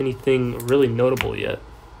 Haven't got anything really notable yet,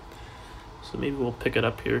 so maybe we'll pick it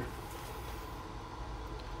up here.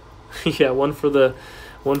 Yeah, one for the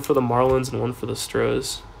Marlins and one for the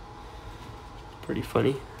Stros. Pretty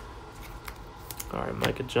funny. All right,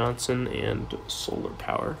 Micah Johnson and Solar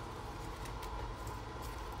Power.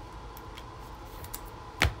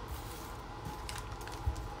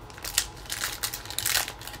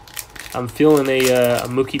 I'm feeling a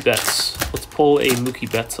Mookie Betts. Let's pull a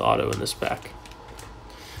Mookie Betts auto in this pack.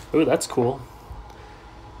 Oh, that's cool.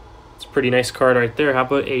 It's a pretty nice card right there. How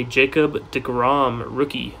about a Jacob deGrom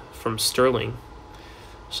rookie from Sterling?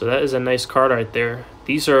 So that is a nice card right there.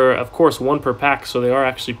 These are, of course, 1 per pack, so they are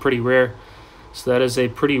actually pretty rare. So that is a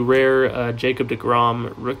pretty rare Jacob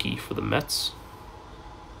deGrom rookie for the Mets.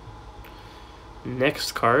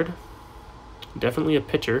 Next card, definitely a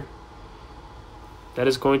pitcher. That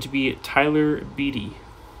is going to be Tyler Beede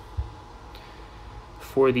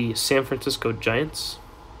for the San Francisco Giants.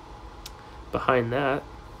 Behind that,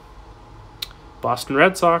 Boston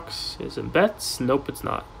Red Sox. Is it Betts? Nope, it's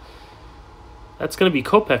not. That's going to be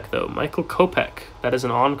Kopech, though. Michael Kopech. That is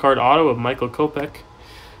an on-card auto of Michael Kopech.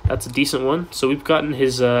 That's a decent one. So we've gotten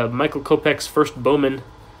his Michael Kopech's first Bowman.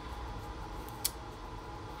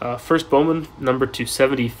 First Bowman, number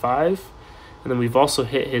 275. And then we've also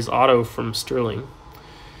hit his auto from Sterling.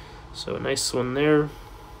 So a nice one there.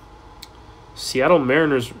 Seattle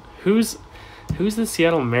Mariners. Who's the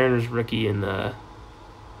Seattle Mariners rookie in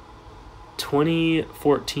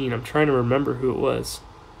 2014? I'm trying to remember who it was.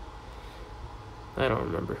 I don't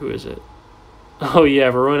remember. Who is it? Oh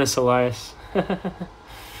yeah, Roenis Elias.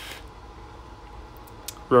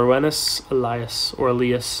 Roenis Elias or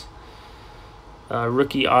Elias.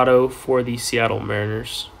 Rookie auto for the Seattle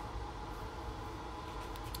Mariners.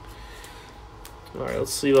 All right,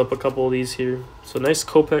 let's sleeve up a couple of these here. So nice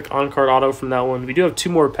Kopech on-card auto from that one. We do have 2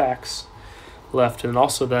 more packs left, and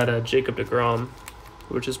also that Jacob deGrom,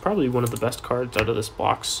 which is probably one of the best cards out of this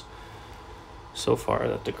box so far,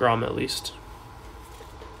 that deGrom at least.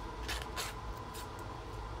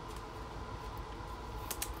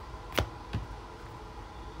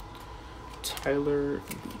 Tyler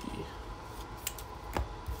Beede.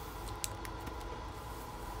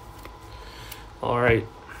 All right.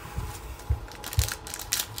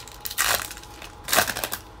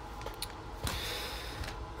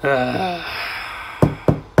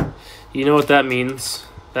 You know what that means?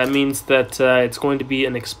 That means that it's going to be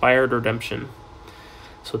an expired redemption.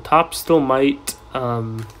 So Top still might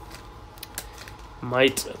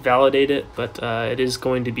validate it, but it is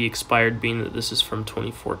going to be expired, being that this is from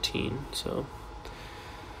 2014. So,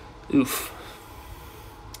 oof.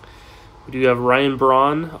 We do have Ryan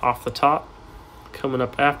Braun off the top. Coming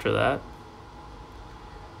up after that,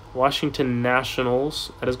 Washington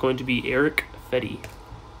Nationals. That is going to be Eric Fetty.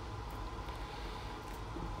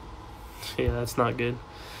 Yeah, that's not good.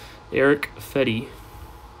 Eric Fetty.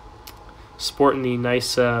 Sporting the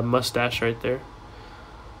nice mustache right there.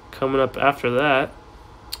 Coming up after that,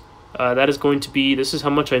 that is going to be, this is how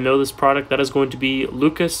much I know this product, that is going to be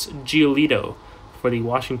Lucas Giolito for the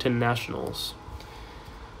Washington Nationals.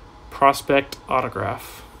 Prospect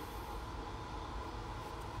autograph.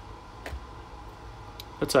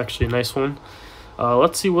 That's actually a nice one.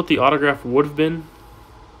 Let's see what the autograph would have been.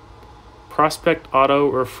 Prospect auto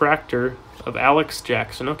refractor of Alex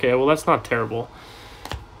Jackson. Okay, well, that's not terrible.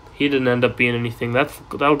 He didn't end up being anything.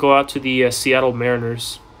 That'll go out to the Seattle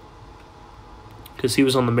Mariners, because he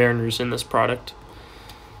was on the Mariners in this product.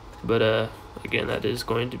 But again, that is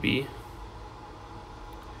going to be,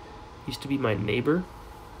 used to be my neighbor.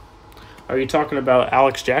 Are you talking about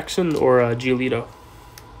Alex Jackson or Giolito?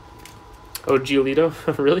 Oh, Giolito?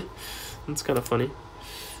 Really? That's kind of funny.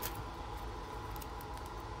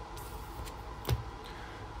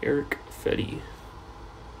 Eric Fetty.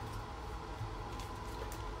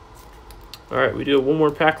 All right, we do have 1 more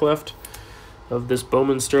pack left of this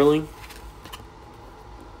Bowman Sterling.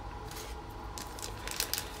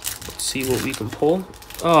 Let's see what we can pull.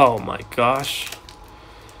 Oh my gosh.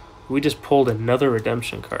 We just pulled another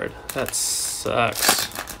redemption card. That sucks.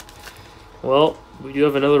 Well, we do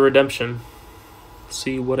have another redemption. Let's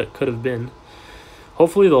see what it could have been.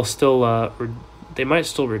 Hopefully they'll still they might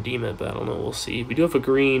still redeem it, but I don't know. We'll see. We do have a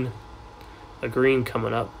green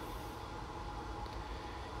coming up.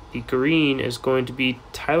 The green is going to be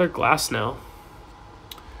Tyler Glasnow.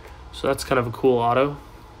 So that's kind of a cool auto.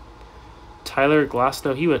 Tyler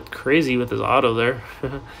Glasnow, he went crazy with his auto there.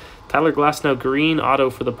 Tyler Glasnow green auto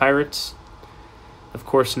for the Pirates. Of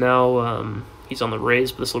course, now he's on the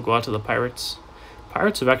Rays, but this will go out to the Pirates.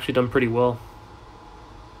 Pirates have actually done pretty well.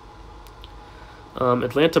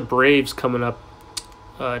 Atlanta Braves coming up.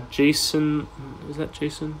 Jason, is that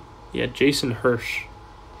Jason? Yeah, Jason Hirsch.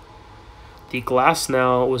 The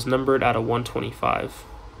Glasnow was numbered out of 125.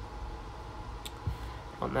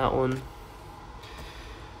 On that one,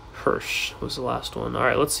 Hirsch was the last one. All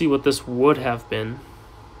right, let's see what this would have been.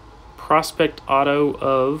 Prospect auto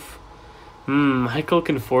of Michael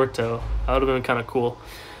Conforto. That would have been kind of cool.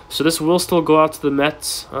 So this will still go out to the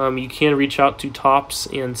Mets. You can reach out to Topps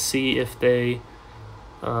and see if they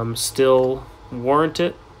still warrant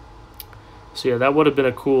it. So yeah, that would have been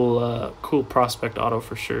a cool cool prospect auto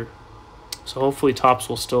for sure. So hopefully Topps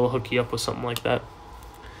will still hook you up with something like that.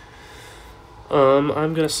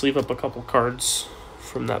 I'm gonna sleeve up a couple cards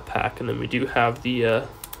from that pack, and then we do have the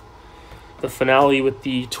finale with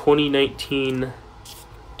the 2019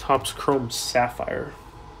 Topps Chrome Sapphire.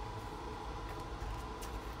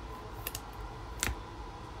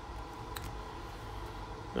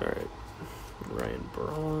 All right, Ryan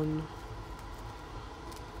Braun.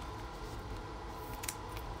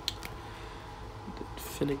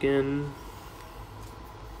 Finnegan.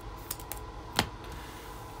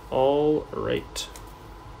 All right.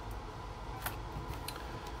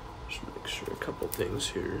 Just make sure a couple things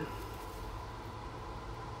here.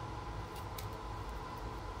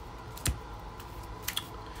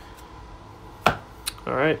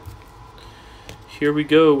 All right. Here we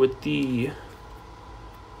go with the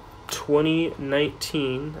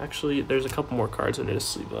 2019. Actually, there's a couple more cards I need to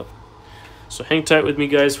sleeve up. So hang tight with me,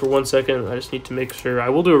 guys, for 1 second. I just need to make sure. I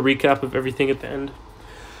will do a recap of everything at the end.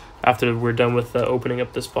 After we're done with opening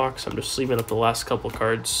up this box, I'm just sleeving up the last couple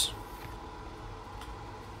cards.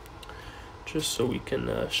 Just so we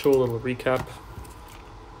can show a little recap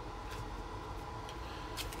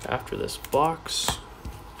after this box.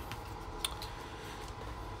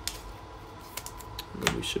 And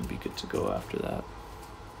then we should be good to go after that.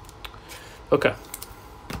 Okay.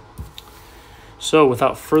 So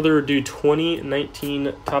without further ado,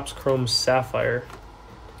 2019 Topps Chrome Sapphire.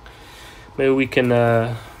 Maybe we can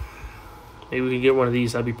get one of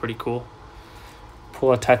these. That'd be pretty cool.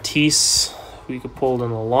 Pull a Tatis. We could pull an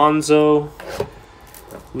Alonso.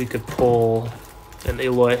 We could pull an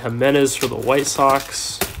Eloy Jimenez for the White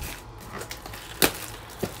Sox.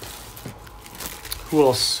 Who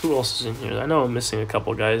else is in here? I know I'm missing a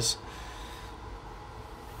couple guys.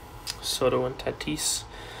 Soto and Tatis.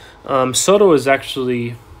 Soto is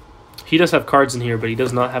actually, he does have cards in here, but he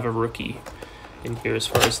does not have a rookie in here as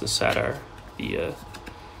far as the SAT are. Yeah.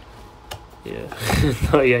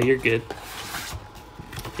 Oh yeah, you're good.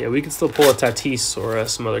 Yeah, we can still pull a Tatis or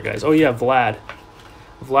some other guys. Oh yeah, Vlad.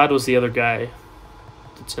 Vlad was the other guy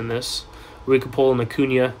that's in this. We could pull an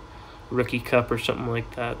Acuna rookie cup or something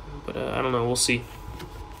like that, but I don't know. We'll see.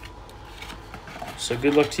 So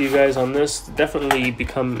good luck to you guys on this. Definitely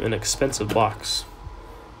become an expensive box.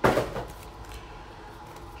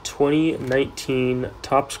 2019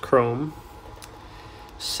 Topps Chrome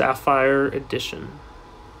Sapphire Edition.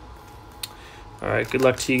 All right, good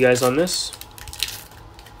luck to you guys on this.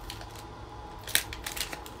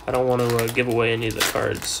 I don't want to give away any of the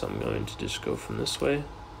cards, so I'm going to just go from this way.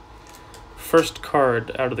 First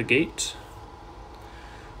card out of the gate.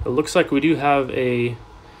 It looks like we do have an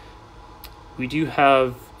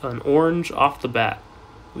orange off the bat.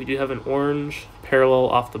 We do have an orange parallel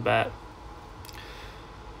off the bat.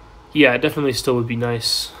 Yeah, it definitely still would be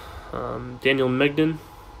nice. Daniel Megden.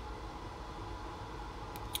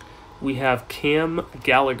 We have Cam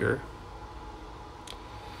Gallagher.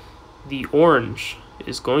 The orange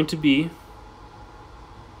is going to be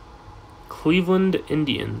Cleveland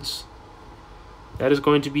Indians. That is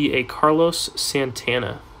going to be a Carlos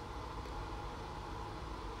Santana.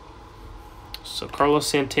 So Carlos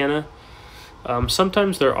Santana.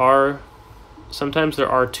 Sometimes there are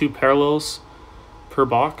two parallels per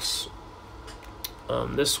box.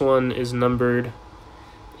 This one is numbered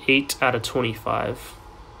 8 out of 25.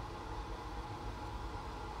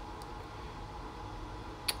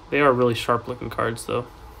 They are really sharp looking cards though.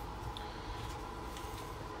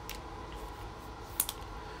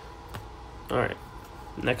 All right,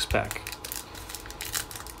 next pack.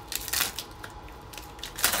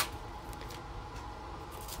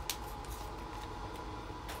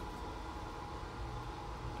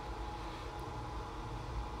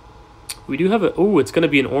 We do have it's going to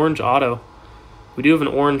be an orange auto. We do have an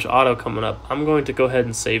orange auto coming up. I'm going to go ahead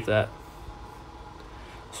and save that.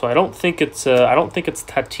 So I don't think it's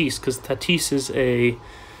Tatis, because Tatis is a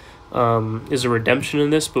redemption in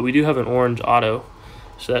this, but we do have an orange auto.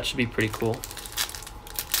 So that should be pretty cool.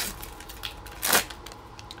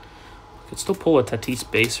 Could still pull a Tatis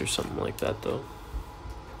base or something like that, though.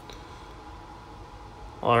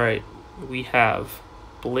 All right, we have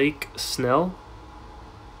Blake Snell,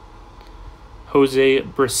 Jose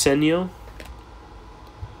Briseño,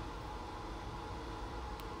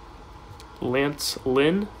 Lance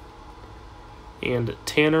Lynn, and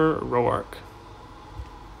Tanner Roark.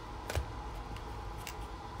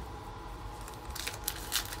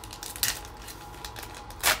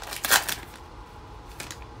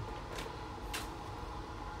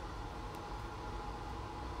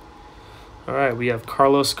 All right, we have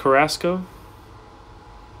Carlos Carrasco,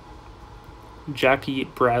 Jackie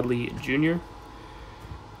Bradley Jr.,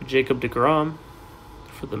 Jacob deGrom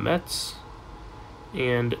for the Mets,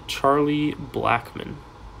 and Charlie Blackmon.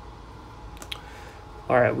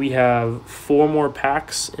 All right, we have 4 more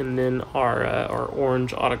packs and then our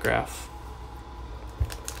orange autograph.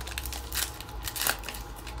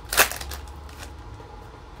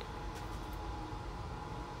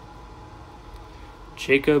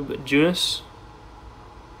 Jacob Junis,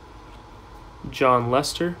 John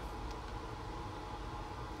Lester,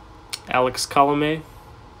 Alex Colomé,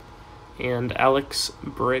 and Alex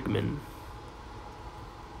Bregman.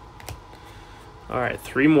 All right,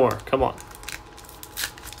 3 more. Come on.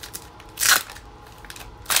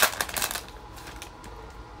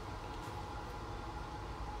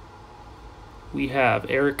 We have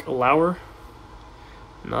Eric Lauer,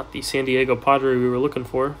 not the San Diego Padre we were looking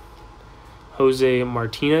for. Jose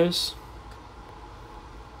Martinez,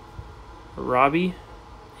 Robbie,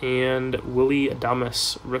 and Willie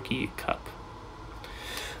Adames Rookie Cup.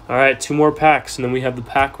 All right, 2 more packs, and then we have the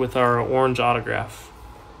pack with our orange autograph.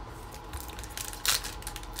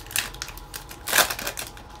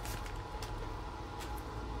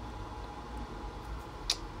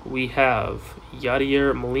 We have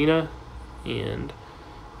Yadier Molina and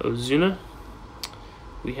Ozuna.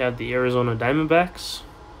 We have the Arizona Diamondbacks,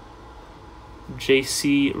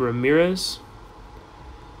 JC Ramirez,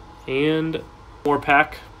 and more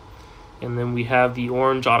pack, and then we have the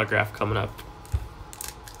orange autograph coming up.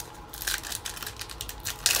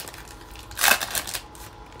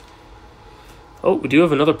 Oh, we do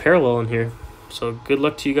have another parallel in here, so good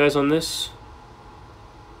luck to you guys on this.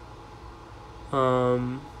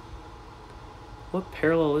 What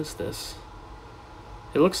parallel is this?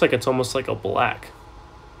 It looks like it's almost like a black.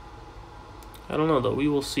 I don't know though, we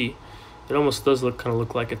will see. It almost does kind of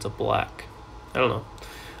look like it's a black. I don't know.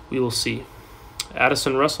 We will see.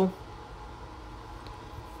 Addison Russell,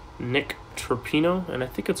 Nick Trapino, and I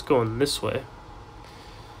think it's going this way.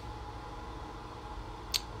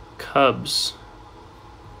 Cubs.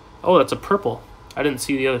 Oh, that's a purple. I didn't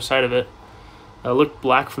see the other side of it. It looked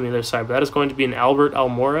black from the other side, but that is going to be an Albert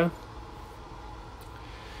Almora.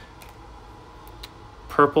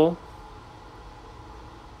 Purple.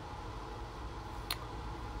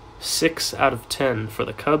 6 out of 10 for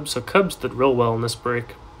the Cubs. So Cubs did real well in this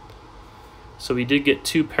break. So we did get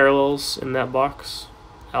 2 parallels in that box.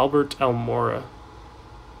 Albert Almora.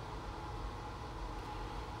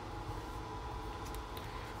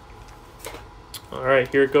 All right,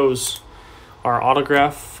 here it goes. Our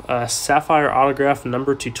autograph, Sapphire autograph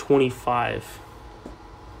number 225.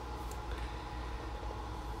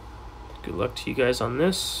 Good luck to you guys on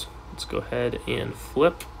this. Let's go ahead and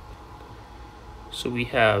flip. So we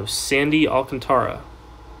have Sandy Alcantara.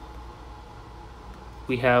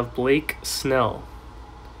 We have Blake Snell,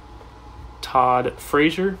 Todd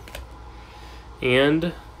Frazier,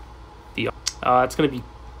 and the it's going to be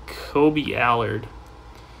Kobe Allard.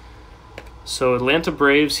 So Atlanta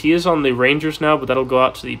Braves, he is on the Rangers now, but that'll go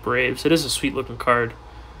out to the Braves. It is a sweet looking card.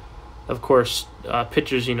 Of course,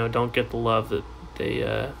 pitchers, don't get the love that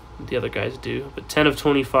the other guys do. But 10 of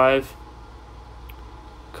 25,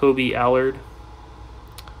 Kobe Allard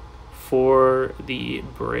for the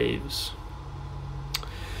Braves.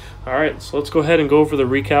 All right, so let's go ahead and go over the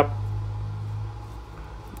recap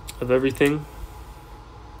of everything.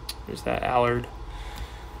 There's that Allard.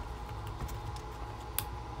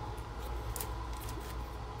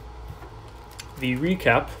 The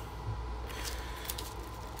recap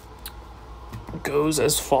goes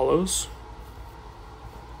as follows.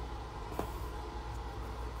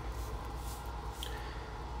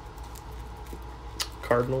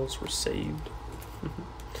 Cardinals were saved.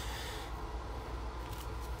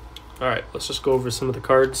 All right, let's just go over some of the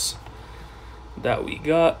cards that we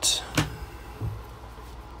got.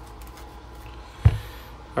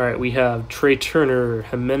 All right, we have Trey Turner,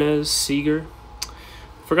 Jimenez, Seager.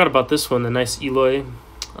 Forgot about this one, the nice Eloy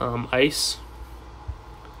Ice.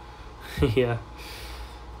 Yeah.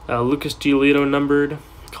 Lucas Giolito numbered.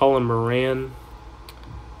 Colin Moran,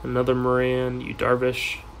 another Moran, Yu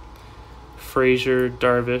Darvish, Frazier,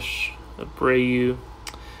 Darvish, Abreu,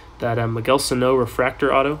 that Miguel Sano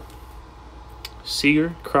refractor auto,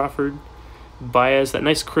 Seager, Crawford, Baez, that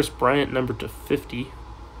nice Chris Bryant number /50,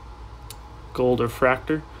 gold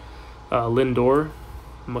refractor, Lindor,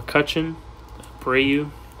 McCutchen,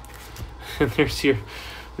 Abreu, and there's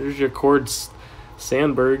your Cord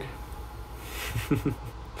Sandberg.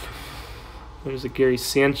 There's a Gary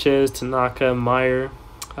Sanchez, Tanaka, Meyer,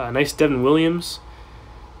 nice Devin Williams,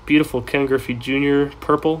 beautiful Ken Griffey Jr.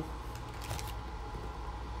 purple.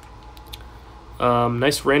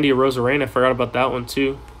 Nice Randy Arozarena, I forgot about that one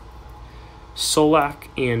too. Solak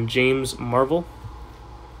and James Marvel.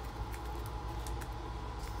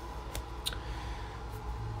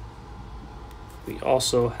 We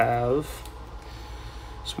also have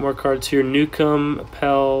some more cards here. Newcomb,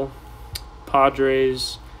 Appel,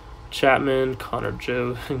 Padres, Chapman, Connor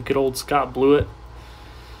Joe, and good old Scott Blewett.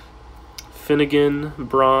 Finnegan,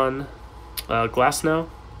 Braun, Glasnow,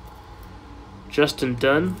 Justin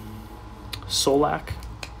Dunn, Solak.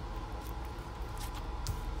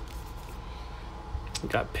 We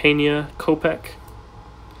got Pena, Kopech.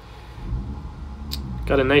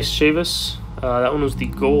 Got a nice Chavis. That one was the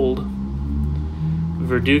gold.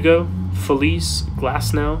 Verdugo, Felice,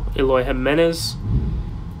 Glasnow, Eloy Jimenez,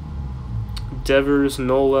 Devers,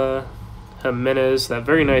 Nola, Jimenez. That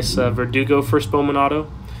very nice Verdugo first Bowman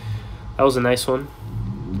auto. That was a nice one.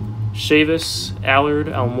 Chavis, Allard,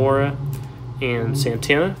 Almora, and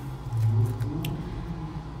Santana.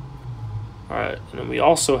 All right, and then we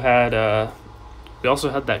also had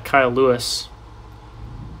that Kyle Lewis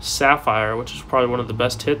Sapphire, which is probably one of the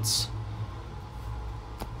best hits.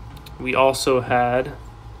 We also had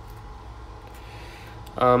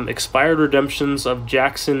expired redemptions of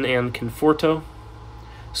Jackson and Conforto.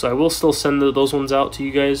 So I will still send those ones out to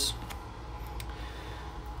you guys.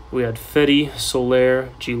 We had Fetty, Soler,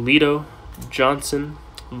 Giolito, Johnson,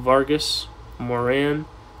 Vargas, Moran,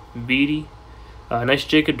 Beatty, nice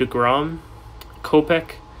Jacob deGrom,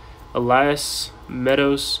 Kopech, Elias,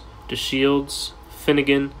 Meadows, DeShields,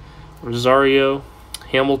 Finnegan, Rosario,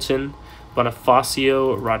 Hamilton,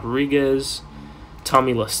 Bonifacio, Rodriguez,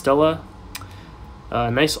 Tommy La Stella,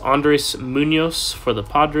 nice Andres Munoz for the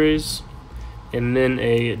Padres, and then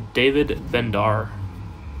a David Bendar.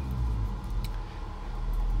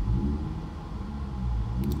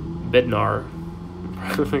 Bednar.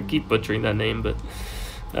 I keep butchering that name, but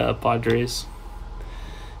Padres.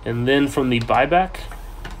 And then from the buyback,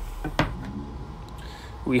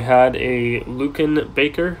 we had a Lucan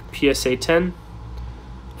Baker PSA 10,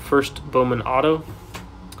 first Bowman auto.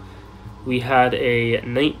 We had a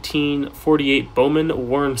 1948 Bowman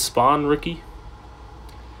Warren Spahn rookie.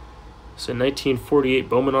 So 1948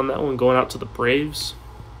 Bowman on that one, going out to the Braves.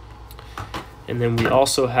 And then we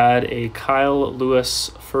also had a Kyle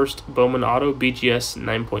Lewis first Bowman auto, BGS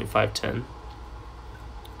 9.510.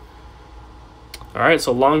 All right,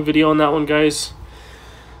 so long video on that one, guys.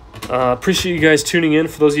 Appreciate you guys tuning in.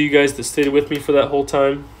 For those of you guys that stayed with me for that whole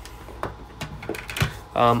time,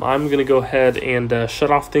 I'm going to go ahead and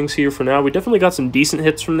shut off things here for now. We definitely got some decent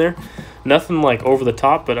hits from there. Nothing like over the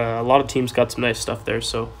top, but a lot of teams got some nice stuff there.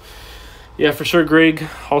 So, yeah, for sure, Greg.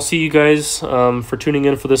 I'll see you guys for tuning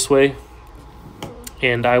in for this way.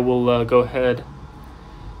 And I will go ahead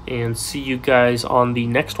and see you guys on the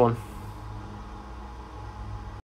next one.